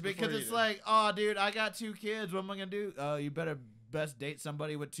families finished because before it's you did. like, oh, dude, I got 2 kids. What am I gonna do? Oh, you better best date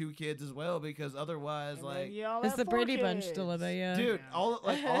somebody with 2 kids as well, because otherwise, And like, then y'all It's have the 4 Brady Bunch kids. dilemma, yeah. dude, Yeah. all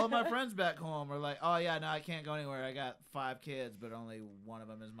of my friends back home are like, oh yeah, no, I can't go anywhere. I got 5 kids, but only one of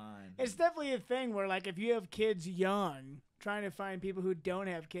them is mine. It's definitely a thing where, like, if you have kids young, trying to find people who don't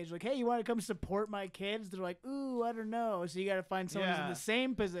have kids, like, hey, you want to come support my kids? They're like, ooh, I don't know. So you got to find someone who's in Yeah. the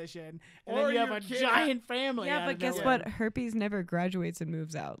same position, and Or then you have your a kid- giant family. Yeah, out but of guess nowhere. what? Herpes never graduates and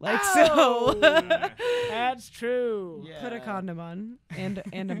moves out. Like, Oh! so That's true. Yeah. put a condom on and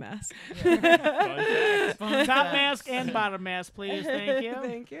a mask. Top mask and bottom mask, please. Thank you.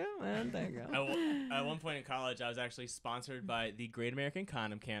 Thank you. And there you go. At one point in college, I was actually sponsored by the Great American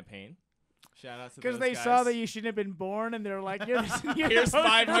Condom Campaign. Shout out to Because those they guys. saw that you shouldn't have been born, and they're like, you're Here's the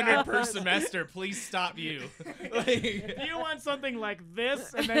poster 500 per child. semester. Please stop you. Do you want something like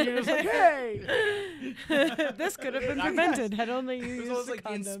this? And then you're just like, hey. This could have been prevented had only you It was used almost a like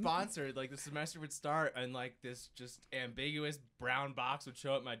being condom. sponsored. Like the semester would start, and like this just ambiguous brown box would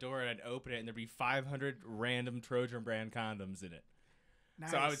show up at my door, and I'd open it, and there'd be 500 random Trojan brand condoms in it.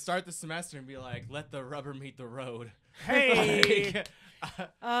 So I would start the semester and be like, "Let the rubber meet the road." Hey.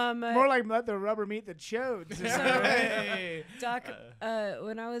 More More like let the rubber meet the chodes. Hey. Doc,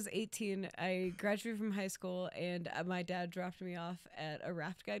 when I was 18, I graduated from high school, and my dad dropped me off at a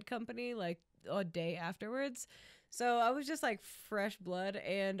raft guide company like a day afterwards. So I was just like fresh blood,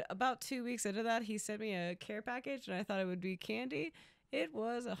 and about 2 weeks into that, he sent me a care package, and I thought it would be candy. It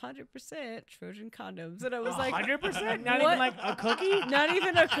was 100% Trojan condoms, and I was like, 100%? Not what? even like a cookie? Not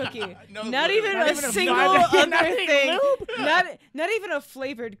even a cookie. No not lube. even Not a even a single five- other nothing thing. lube? Not even a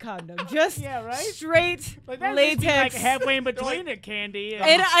flavored condom. Just Yeah, right? straight Like that must be, like latex. halfway in between a candy.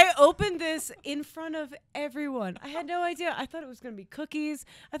 And I opened this in front of everyone. I had no idea. I thought it was gonna be cookies.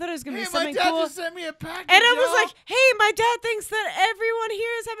 I thought it was gonna Hey, be my something dad cool. just sent me a package. And I was y'all. like, "Hey, my dad thinks that everyone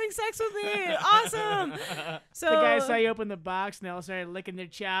here is having sex with me. Awesome!" So the guys saw you open the box and they all started licking their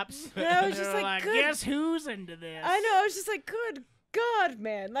chops. And I was They just were like, good. guess who's into this? I know. I was just like, "Good God,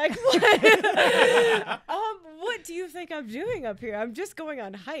 man! Like, what? What do you think I'm doing up here? I'm just going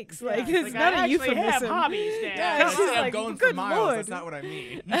on hikes. Yeah, Like, it's like, not I a actually have euphemism." hobbies, Dad. Yeah, Don't it's say just I'm like, going for good miles. Lord. That's not what I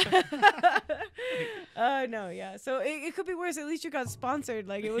mean. No, yeah. So it could be worse. At least you got sponsored.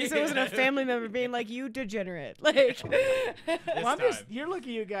 Like it wasn't a family member being like, "You degenerate." Like, Well, I'm just, time. you're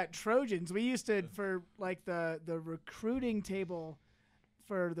lucky you got Trojans. We used to, for like the recruiting table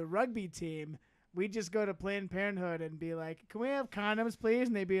for the rugby team, we'd just go to Planned Parenthood and be like, "Can we have condoms, please?"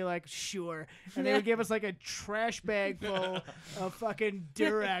 And they'd be like, "Sure." And they would give us like a trash bag full of fucking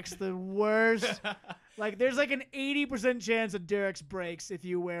Durex, the worst. Like, there's like an 80% chance a Durex breaks if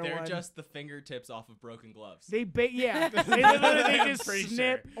you wear They're one. just the fingertips off of broken gloves. They literally I'm just pretty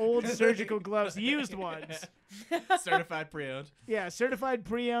snip sure. old surgical gloves, used ones. Certified pre-owned. Yeah, certified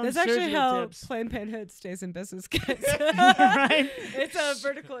pre-owned that's actually surgical how tips. Planned Parenthood stays in business, guys. Right? It's a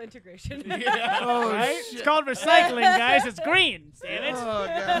vertical integration. Oh, Right? shit. It's called recycling, guys. It's green. Damn it. Oh,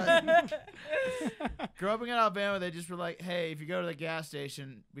 God. Growing up in Alabama, they just were like, hey, if you go to the gas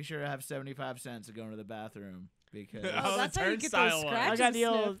station, be sure to have 75 cents to go into the bathroom. Because Oh, that's the how you get those turnstile one. scratches. I got the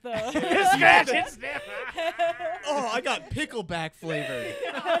old- though. Scratch and sniff. Oh, I got pickleback flavored.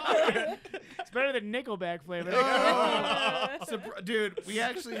 It's better than Nickelback flavor. dude, we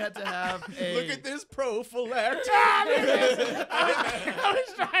actually had to have a. Look at this prophylactic. I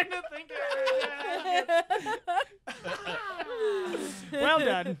was trying to think of it. Well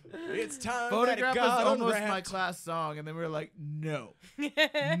done. It's time Photograph that it was got almost unwrapped. my class song, and then we were like, no.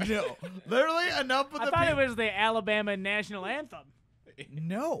 No. Literally enough with I the thought it was the Alabama national anthem.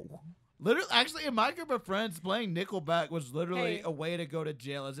 No. Literally, actually, in my group of friends, playing Nickelback was literally Hey. a way to go to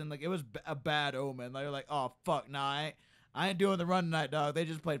jail. As in, like, it was a bad omen. They were like, oh, fuck, nah, I ain't doing the run tonight, dog. They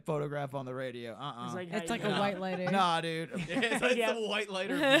just played Photograph on the radio. It's like, It's how like you a know. white lighter. Nah, dude. It's Yeah. the white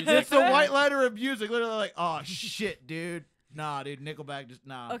lighter of music. It's the white lighter of music. Literally, like, oh, shit, dude. Nah, dude. Nickelback just,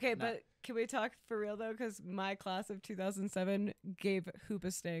 nah. Okay, nah. but can we talk for real though? Because my class of 2007 gave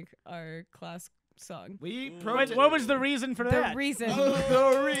Hoopastank our class song. We What was the reason for The that? reason.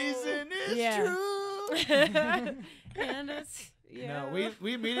 The reason is Yeah. true. And it's yeah. No,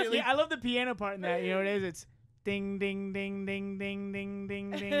 we immediately. Yeah, I love the piano part in that. You know what it is? It's ding ding ding ding ding ding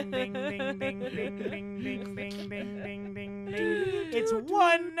ding ding ding ding ding ding ding ding ding ding ding ding. It's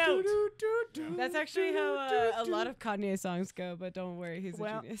one note. That's actually how a lot of Kanye songs go, but don't worry, he's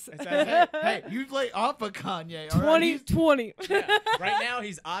Well, a genius. Hey, you play off of Kanye. All right? 2020. Right now,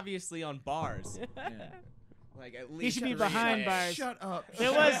 he's obviously on bars. Yeah. Like at least He should be three behind a day. bars. Shut up.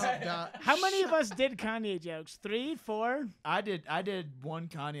 There Shut was- up, Doc. How many of us did Kanye jokes? 3, 4? I did one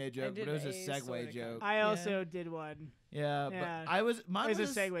Kanye joke, did but it was a a sorta segue joke. I also did one. Yeah, Yeah. but I was mine It's a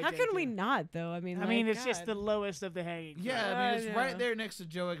was segue. How can we JT. not though? I mean, It's just the God. lowest of the hanging. fruit. Yeah, I mean it's Yeah. right there next to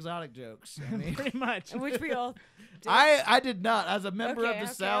Joe Exotic jokes. I mean, Pretty much. which we all. I did not as a member Okay, of the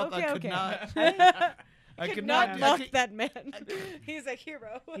okay, South. okay, I could okay. not. I could could not not. mock that man. He's a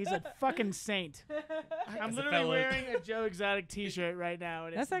hero. He's a fucking saint. I'm As a literally fellow- wearing a Joe Exotic T-shirt right now,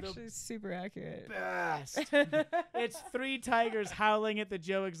 and That's it's actually super accurate. the best. It's 3 tigers howling at the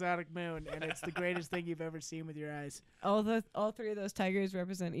Joe Exotic moon, and it's the greatest thing you've ever seen with your eyes. All 3 of those tigers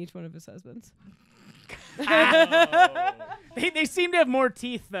represent each one of his husbands. They seem to have more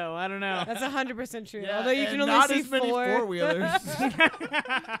teeth, though. I don't know. That's 100% true. Yeah, Although you and can only not see as many 4. four-wheelers.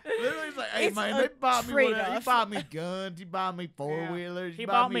 Literally, it's like, hey It's man, a they bought me whatever. He trade-off. bought me guns. He bought me four-wheelers. He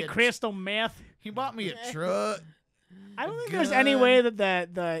bought me a crystal meth. He bought me a truck. I don't think there's any way that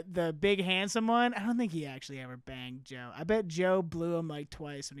the big handsome one. I don't think he actually ever banged Joe. I bet Joe blew him like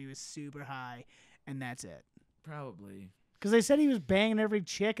twice when he was super high, and that's it. Probably. Because they said he was banging every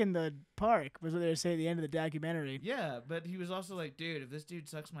chick in the park, was what they were saying at the end of the documentary. Yeah, but he was also like, dude, if this dude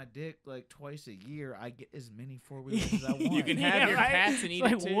sucks my dick like twice a year, I get as many four-wheelers as I want. You can have your cats and eat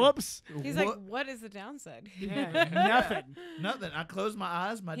Like, it too. whoops. He's like, what is the downside? Yeah, nothing. Nothing. I close my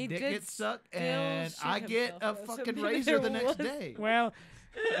eyes, my He dick did gets sucked, still and shoot I get a himself, though, so fucking maybe razor the there next was- day. Well,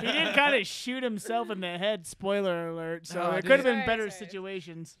 he did kind of shoot himself in the head. Spoiler alert. So Oh, there did could have he? been better Sorry.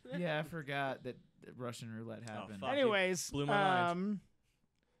 situations. Yeah, I forgot that Russian roulette happened. fuck. Anyways, blew my mind.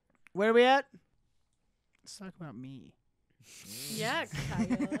 where are we at? Let's talk about me. Yeah, Kyle.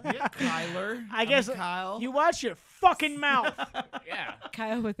 Yeah, Kyler. I guess Kyle. you watch your fucking mouth. Yeah.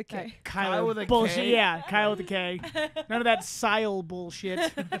 Kyle with a K. Kyle with a bullshit. K? Yeah, Kyle with a K. None of that Sile bullshit.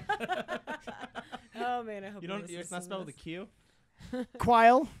 Oh man, I hope You he don't. listens It's not to spelled with a this. Q.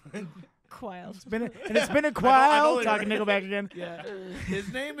 Quile. Quile. It's been a I while. know Talking Nickelback again. Yeah.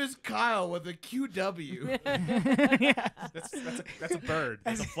 His name is Kyle with a QW. Yeah. That's a bird.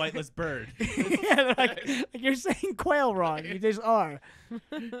 That's a flightless bird. Yeah, they're like you're saying quail wrong. You just are.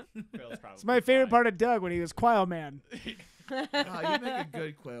 Quail's It's probably my favorite fine. part of Doug when he was Quail Man. Oh, you make a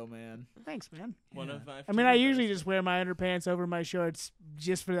good quail, man. Thanks, man. One of my. I mean, I favorite usually birds. just wear my underpants over my shorts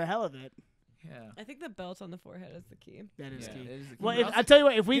just for the hell of it. Yeah. I think the belt on the forehead is the key. That is Yeah, key. it is the key. Well, But if, also, I tell you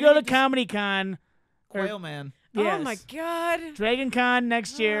what, if we you go to need to- Comedy Con, Quail Man. yes, Oh my god. Dragon Con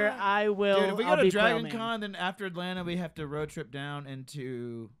next year, I will. Dude, if we I'll go to be Quail Dragon Man. Con, then after Atlanta, we have to road trip down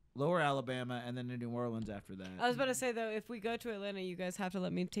into Lower Alabama and then to New Orleans after that. I was about to say though, if we go to Atlanta, you guys have to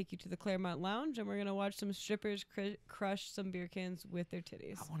let me take you to the Claremont Lounge, and we're gonna watch some strippers crush some beer cans with their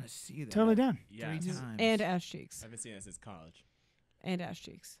titties I want to see that. Totally down. Yeah. 3 times. and ass cheeks I haven't seen it since college. and ass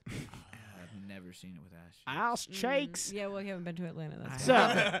cheeks. I've never seen it with Ash. Ass cheeks. Yeah, well, you haven't been to Atlanta. That's So,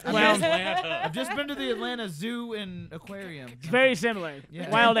 why. well, I've just been to the Atlanta Zoo and Aquarium. it's very similar. Yeah.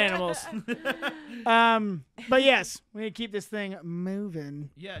 Wild animals. But yes, we need to keep this thing moving.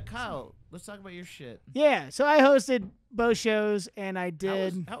 Yeah, Kyle, let's talk about your shit. Yeah, so I hosted both shows, and I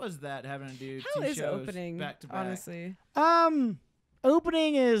did. How was that having to do How two is shows opening? back to back? Honestly,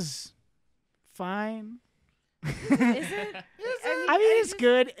 Opening is fine. is it? I mean, it's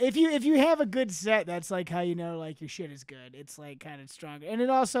good. If you have a good set, that's like how you know like your shit is good. It's like kind of stronger. And it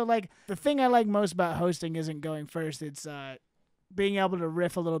also like the thing I like most about hosting isn't going first. It's being able to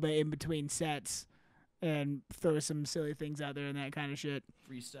riff a little bit in between sets and throw some silly things out there and that kind of shit.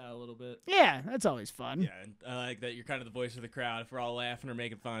 Freestyle a little bit. Yeah, that's always fun. Yeah, and I like that you're kind of the voice of the crowd. If we're all laughing or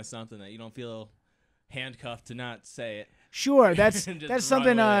making fun of something, that you don't feel handcuffed to not say it. Sure, that's Just that's run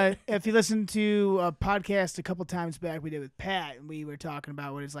something. with If you listen to a podcast a couple times back, we did with Pat, and we were talking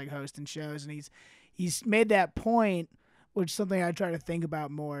about what it's like hosting shows, and he's made that point, which is something I try to think about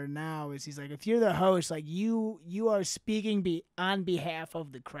more now. Is he's like, if you're the host, like you are speaking on behalf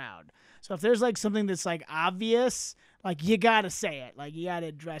of the crowd. So if there's like something that's like obvious, like you gotta say it, like you gotta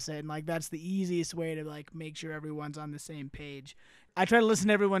address it, and like that's the easiest way to like make sure everyone's on the same page. I try to listen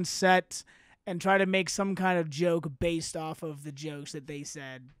to everyone's set and try to make some kind of joke based off of the jokes that they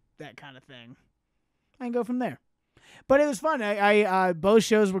said, that kind of thing. I can go from there. But it was fun. I both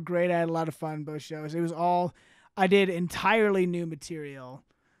shows were great. I had a lot of fun both shows. I did entirely new material.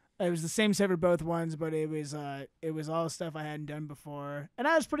 It was the same set for both ones, but it was all stuff I hadn't done before. And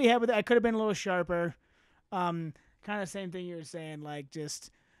I was pretty happy with it. I could have been a little sharper. Kind of same thing you were saying, like just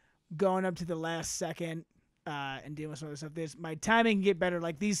going up to the last second. And dealing with some other stuff. My timing can get better.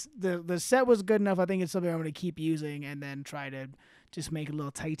 Like the set was good enough. I think it's something I'm going to keep using and then try to just make it a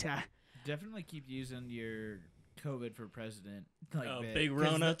little tighter. Definitely keep using your COVID for president. Like Oh, bit, big 'cause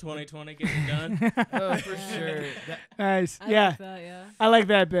Rona the- 2020 getting done. Oh, for sure. Nice. I Yeah, like that, yeah. I like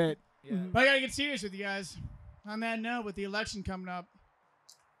that bit. Yeah. But I got to get serious with you guys. On that note, with the election coming up,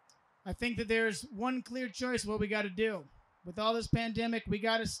 I think that there's one clear choice of what we got to do. With all this pandemic, we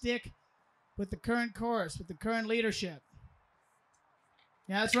got to stick with the current course, with the current leadership.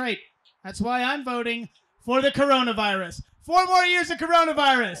 Yeah, that's right. That's why I'm voting for the coronavirus. 4 more years of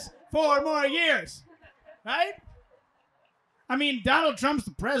coronavirus. 4 more years. Right? I mean, Donald Trump's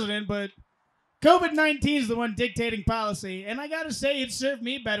the president, but COVID-19 is the one dictating policy. And I got to say, it served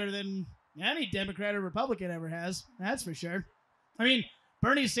me better than any Democrat or Republican ever has. That's for sure. I mean,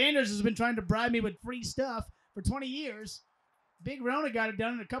 Bernie Sanders has been trying to bribe me with free stuff for 20 years. Big Rona got it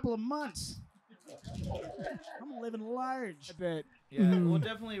done in a couple of months. I'm living large. I bet. Yeah, well,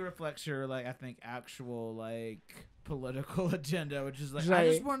 definitely reflects your, like, I think, actual, like, political agenda, which is like, I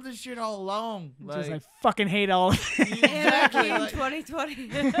just wanted this shit all along. Just I fucking hate all of it. Exactly. In Like, 2020.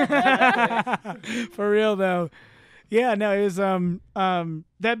 For real though. Yeah, no, it was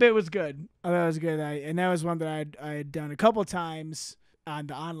that bit was good. That was good. And that was one that I had done a couple times on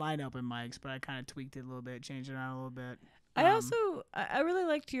the online open mics, but I kind of tweaked it a little bit, changed it around a little bit. I really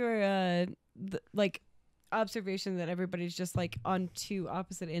liked your like observation that everybody's just like on two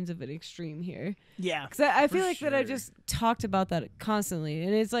opposite ends of an extreme here. Yeah, because I feel like that I just talked about that constantly,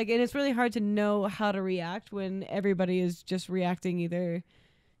 and it's like, and it's really hard to know how to react when everybody is just reacting either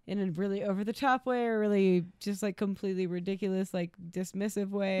in a really over the top way or really just like completely ridiculous, like dismissive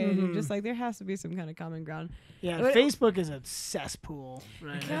way. And you're just like, there has to be some kind of common ground. Yeah, But Facebook is a cesspool.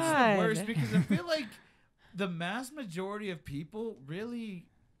 Right? it's God. the worst because I feel like the mass majority of people really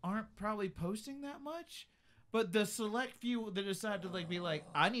aren't probably posting that much. But the select few that decide to like be like,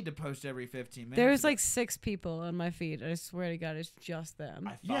 I need to post every 15 minutes. There's like 6 people on my feed. I swear to God, it's just them.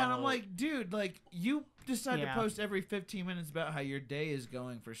 Yeah, and I'm like, dude, like you decide Yeah. to post every 15 minutes about how your day is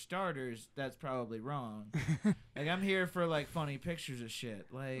going for starters. That's probably wrong. Like I'm here for like funny pictures of shit.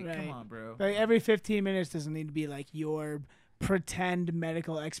 Like, Right. come on, bro. Like every 15 minutes doesn't need to be like your pretend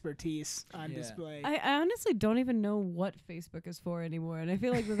medical expertise on Yeah. display. I honestly don't even know what Facebook is for anymore, and I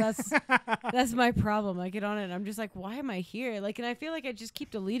feel like that's my problem. I get on it and I'm just like, why am I here? Like, and I feel like I just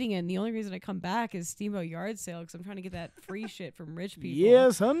keep deleting it, and the only reason I come back is Steamboat Yard Sale because I'm trying to get that free shit from rich people.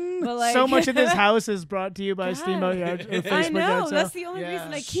 Yes, hun. But, like- So much of this house is brought to you by God. Steamboat Yard. Or Facebook I know, Yard Sale. that's the only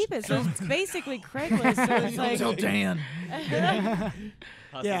reason I keep it. So it's basically Craigslist. So it's like, Tell Dan.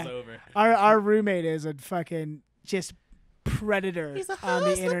 Hustle's Yeah. over. Our roommate is a fucking just predator on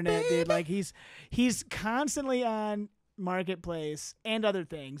the internet, dude. Like he's constantly on Marketplace and other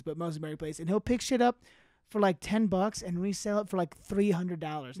things, but mostly Marketplace, and he'll pick shit up for like $10 and resell it for like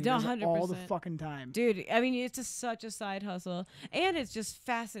 $300. He does it all the 100%. fucking time. dude, I mean, it's just such a side hustle, and it's just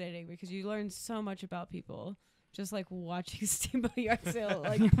fascinating because you learn so much about people. Just like watching Steamboat Yard Sale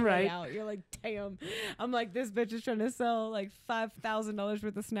like play Right. out, you're like, damn. I'm like, this bitch is trying to sell like $5,000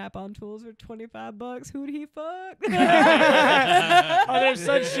 worth of Snap-on tools for $25. Who'd he fuck? Oh, there's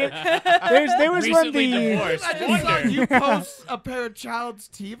such shit. There was one Recently divorced. I just saw you post a pair of Child's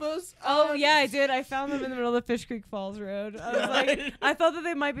Tivas. Oh yeah, I did. I found them in the middle of Fish Creek Falls Road. I was like, I thought that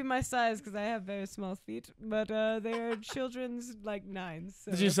they might be my size because I have very small feet, but they're children's like 9s.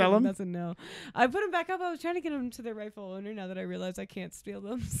 So Did you sell them? That's a no. I put them back up. I was trying to get them to their rightful owner. Now that I realize I can't steal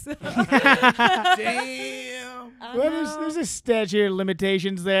them. So. Damn. I Well, know. there's a statute of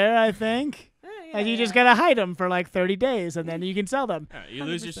limitations there, I think. Yeah, And you just yeah. gotta hide them for like 30 days, and then you can sell them. You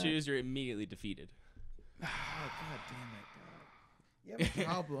lose your 100%. shoes, you're immediately defeated. Oh, God damn it, dog. You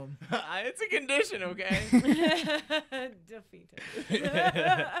have a problem. It's a condition, okay? Defeated.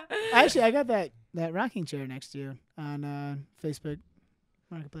 Actually, I got that rocking chair next to you on Facebook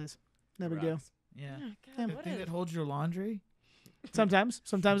Marketplace. No big deal. Rocks. Yeah. God, The what thing a- that holds your laundry? Sometimes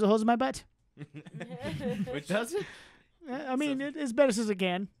it holds my butt. Which does it? I mean, it as best as it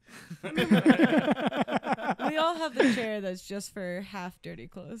can. We all have the chair that's just for half dirty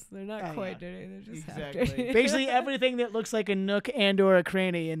clothes. They're not Oh, quite yeah. dirty. They're just Exactly. half dirty. Basically, everything that looks like a nook and or a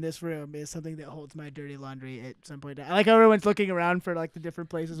cranny in this room is something that holds my dirty laundry at some point. I like how everyone's looking around for like the different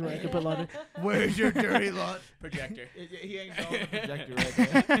places where I can put laundry. Where's your dirty laundry? Projector. He hangs on the projector right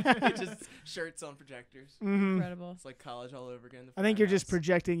there. Just shirts on projectors. Hmm. Incredible. It's like college all over again. I think you're just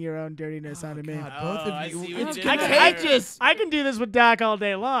projecting your own dirtiness onto me. God, both of I you. see what you did I can, there. I, just, I can do this with Doc all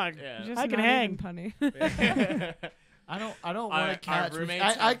day long. Yeah. Just I can not hang. even punny. I don't Our- want to catch. our roommates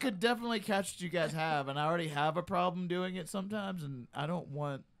I have- could definitely catch what you guys have, and I already have a problem doing it sometimes, and I don't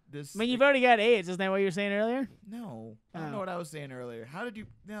want this. I mean, you've already got AIDS. Isn't that what you were saying earlier? No, I don't Oh. know what I was saying earlier. How did you?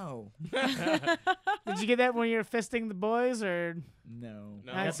 No, Did you get that when you were fisting the boys, or no.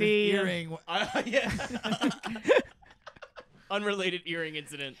 No. I Got this see. earring. Yeah. unrelated earring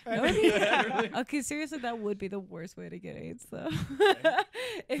incident. Okay, seriously, that would be the worst way to get AIDS, though.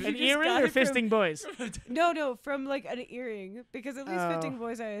 If you An just earring got or it from- fisting boys? No, from like an earring, because at least fisting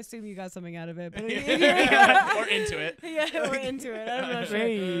boys, I assume you got something out of it. But Or into it. Yeah, we're into it. I'm not sure.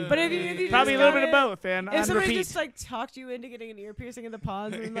 Hey. But if you Probably a just little got bit of it- both, and If on somebody repeat. just like talked you into getting an ear piercing in the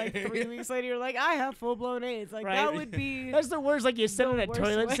pause, and like 3 weeks later you're like, I have full blown AIDS. Like Right. that would be. That's the worst. Like you sit the in a worst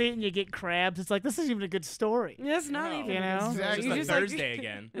toilet way. seat and you get crabs. It's like this isn't even a good story. That's not No. even. You a know? good story. It's You just just like like- Thursday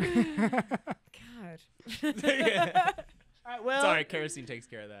again. God. All right, well, Sorry, kerosene takes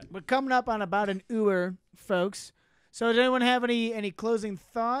care of that. we're coming up on about an hour, folks. So does anyone have any closing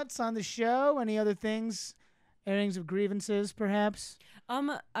thoughts on the show? Any other things? Airings of grievances, perhaps?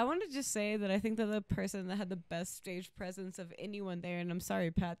 I want to just say that I think that the person that had the best stage presence of anyone there, and I'm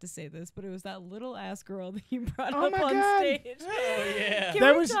sorry, Pat, to say this, but it was that little ass girl that you brought Oh up my on God. stage. Oh yeah. Can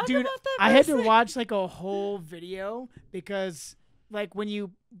That we was, talk dude. about that I had to person? watch like a whole video because, like, when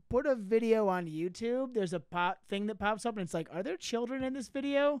you put a video on YouTube, there's a thing that pops up, and it's like, are there children in this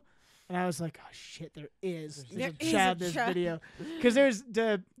video? And I was like, oh shit, there is. There's There a is child a in this child. video. Because there's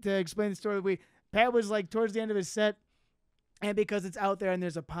to explain the story. Pat was like towards the end of his set. And because it's out there and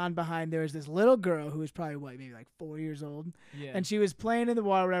there's a pond behind, there's this little girl who was probably, maybe like 4 years old. Yeah. And she was playing in the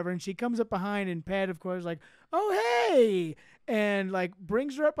water, whatever, and she comes up behind, and Pat, of course, is like, oh, hey! And, like,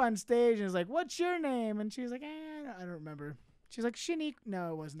 brings her up on stage and is like, what's your name? And she's like, I don't remember. She's like, Shanique.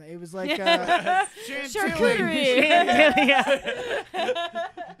 No, it wasn't. It was like, Charcuterie. yeah.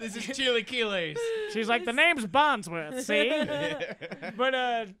 This is Chili Keelers. She's like, the name's Bondsworth, see?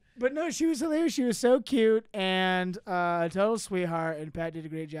 But no, she was hilarious. She was so cute and a total sweetheart, and Pat did a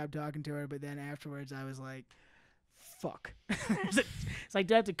great job talking to her. But then afterwards, I was like, fuck. It's like,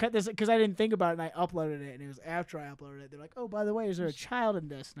 do I have to cut this? Because I didn't think about it, and I uploaded it, and it was after I uploaded it. They're like, oh, by the way, is there a child in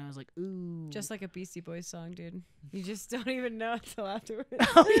this? And I was like, ooh. Just like a Beastie Boys song, dude. You just don't even know until afterwards.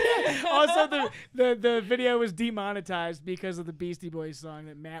 Oh, yeah. Also, the video was demonetized because of the Beastie Boys song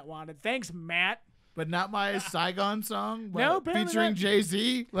that Matt wanted. Thanks, Matt. But not my Saigon song. No, what, apparently featuring not.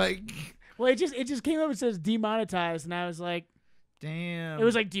 Jay-Z. Like, Well, it just came up and says demonetized, and I was like, damn. it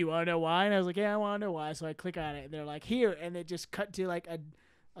was like, do you want to know why? And I was like, yeah, I want to know why. So I click on it, and they're like, here, and it just cut to like a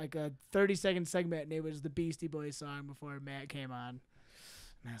 30-second segment, and it was the Beastie Boys song before Matt came on.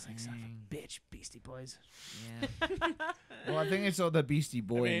 And I was like, son of a bitch, Beastie Boys. Yeah. Well, I think it's all the Beastie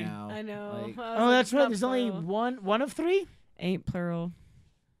Boy mean, now. I know. Like, I was Oh, like, that's it's right. not There's only plural. one of three. Ain't plural.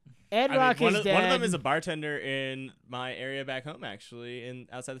 Ed I mean, Rock one is of dead. one of them is a bartender in my area back home, actually,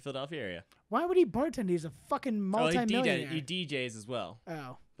 outside the Philadelphia area. Why would he bartend? He's a fucking multi-millionaire. He DJs as well,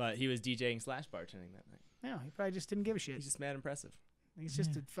 Oh, but he was DJing / bartending that night. no, he probably just didn't give a shit. He's just mad impressive. He's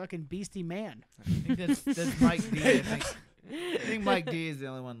just a fucking beastie man. I think that's Mike D. I think Mike D is the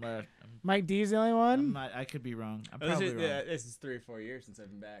only one left. Mike D's the only one. I could be wrong. I'm This probably is, wrong. this is 3 or 4 years since I've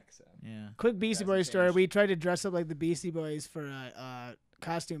been back, so. Yeah. Quick Beastie Hasn't Boys story. changed. We tried to dress up like the Beastie Boys for a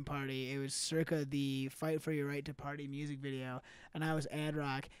costume party. It was circa the Fight for Your Right to Party music video, and I was Ad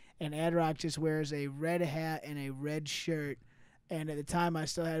Rock, and Ad Rock just wears a red hat and a red shirt, and at the time I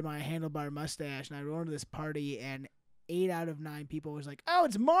still had my handlebar mustache, and I rolled into this party, and 8 out of 9 people was like, oh,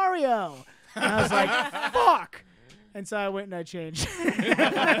 it's Mario, and I was like, fuck. And so I went and I changed.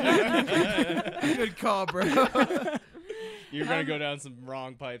 Good call, bro. You're going to go down some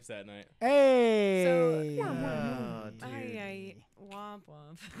wrong pipes that night. Hey. Oh, dude. Ay, womp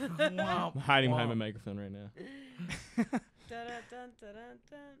womp. Wow. I'm hiding behind my microphone right now. Dun, dun, dun,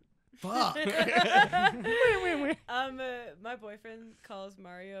 dun, Fuck. my boyfriend calls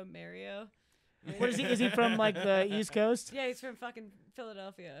Mario Mario. What is he? Is he from like the East Coast? Yeah, he's from fucking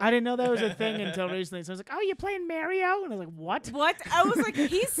Philadelphia. I didn't know that was a thing until recently. So I was like, "Oh, you playing Mario?" And I was like, "What?" What? I was like,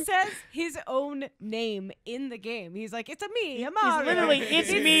 he says his own name in the game. He's like, it's a me, a Mario. He's literally, it's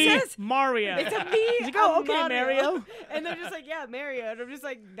It me, says, Mario. it's a me, He's like, "Oh, a okay, Mario." And they're just like, yeah, Mario. And I'm just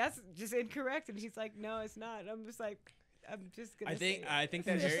like, that's just incorrect. And she's like, no, it's not. And I'm just like, I'm just gonna. I think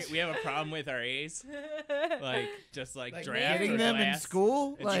that area, we have a problem with our A's, like just like, Like draft getting or them in glass.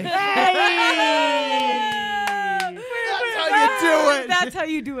 school? It's Like, just- that's how you do it. That's how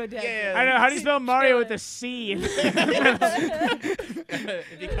you do it, Dad. Yeah. I know. How do you spell Mario with a C? it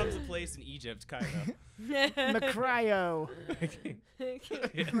becomes a place in Egypt, kind of. Macryo.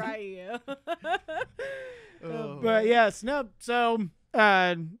 Mario. But yes, no. So,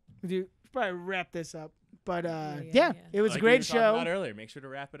 we probably wrap this up. But yeah, it was Like a we great were talking show. about earlier, make sure to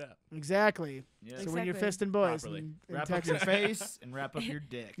wrap it up. Exactly. Yeah. So when you're Exactly. fisting boys, Properly. in Wrap up Texas, your face and wrap up your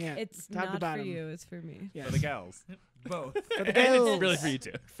dick. yeah, It's talk not about for 'em. you. It's for me. Yes. For the gals. Both. For the And girls. it's really for you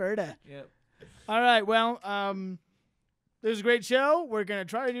too. Ferda. Yep. All right. Well, it was a great show. We're gonna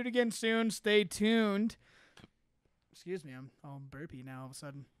try to do it again soon. Stay tuned. Excuse me, I'm all burpy now all of a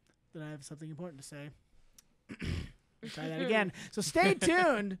sudden. Then I have something important to say. Try that again. So stay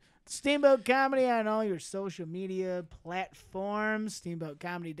tuned. Steamboat Comedy on all your social media platforms.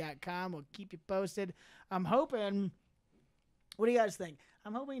 SteamboatComedy.com. We'll keep you posted. I'm hoping. What do you guys think?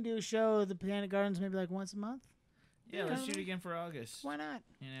 I'm hoping to do a show at the Botanic Gardens maybe like once a month. Yeah, let's shoot again for August. Why not?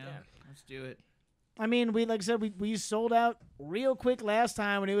 Let's do it. I mean, like I said, we sold out real quick last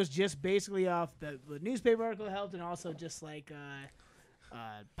time, and it was just basically off the newspaper article helped, and also just like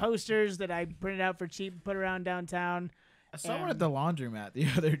posters that I printed out for cheap and put around downtown. I saw one at the laundromat the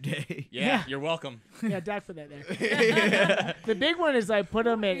other day. Yeah, you're welcome. Yeah, Doc put that there. The big one is I put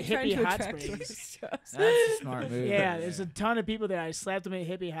them at Hippie Hot Springs. That's a smart move. Yeah, there's a ton of people there. I slapped them at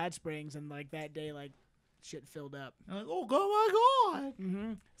Hippie Hot Springs, and like that day, like shit filled up. I'm like, oh my god.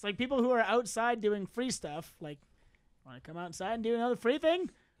 Mm-hmm. It's like people who are outside doing free stuff. Like, want to come outside and do another free thing?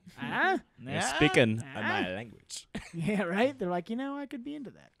 Huh? You're speaking my language. Yeah, right? They're like, I could be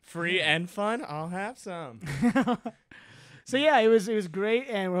into that. Free and fun. I'll have some. So yeah, it was great,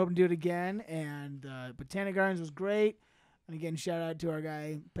 and we're hoping to do it again. And Botanic Gardens was great. And again, shout out to our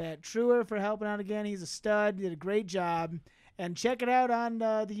guy Pat Truer for helping out again. He's a stud. He did a great job. And check it out on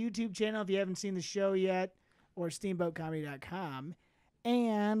the YouTube channel if you haven't seen the show yet, or steamboatcomedy.com.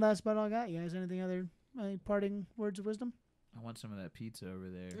 And that's about all I got. You guys, any parting words of wisdom? I want some of that pizza over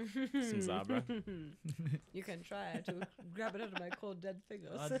there. Some Zabra. You can try to grab it out of my cold dead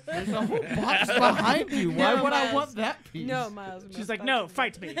fingers. There's a whole box behind you. Why No, would I Miles. want that piece? No, Miles. She's like, no,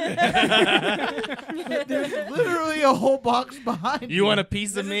 fight me. There's literally a whole box behind You want a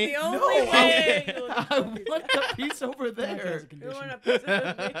piece of This me? is the only way. I want the piece over Doc has there. a You condition. want a piece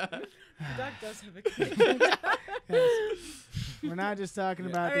of me? Doc does have a condition. Yes. We're not just talking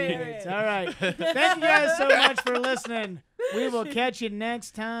about the All right, idiots. all All right. Thank you guys so much for listening. We will catch you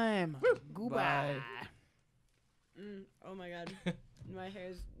next time. Goodbye. Oh my god. My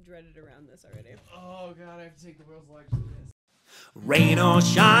hair's dreaded around this already. Oh god, I have to take the world's largest piss. Rain or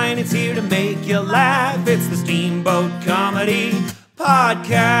shine, it's here to make you laugh. It's the Steamboat Comedy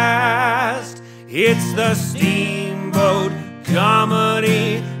Podcast. It's the Steamboat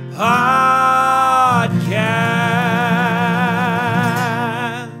Comedy Podcast.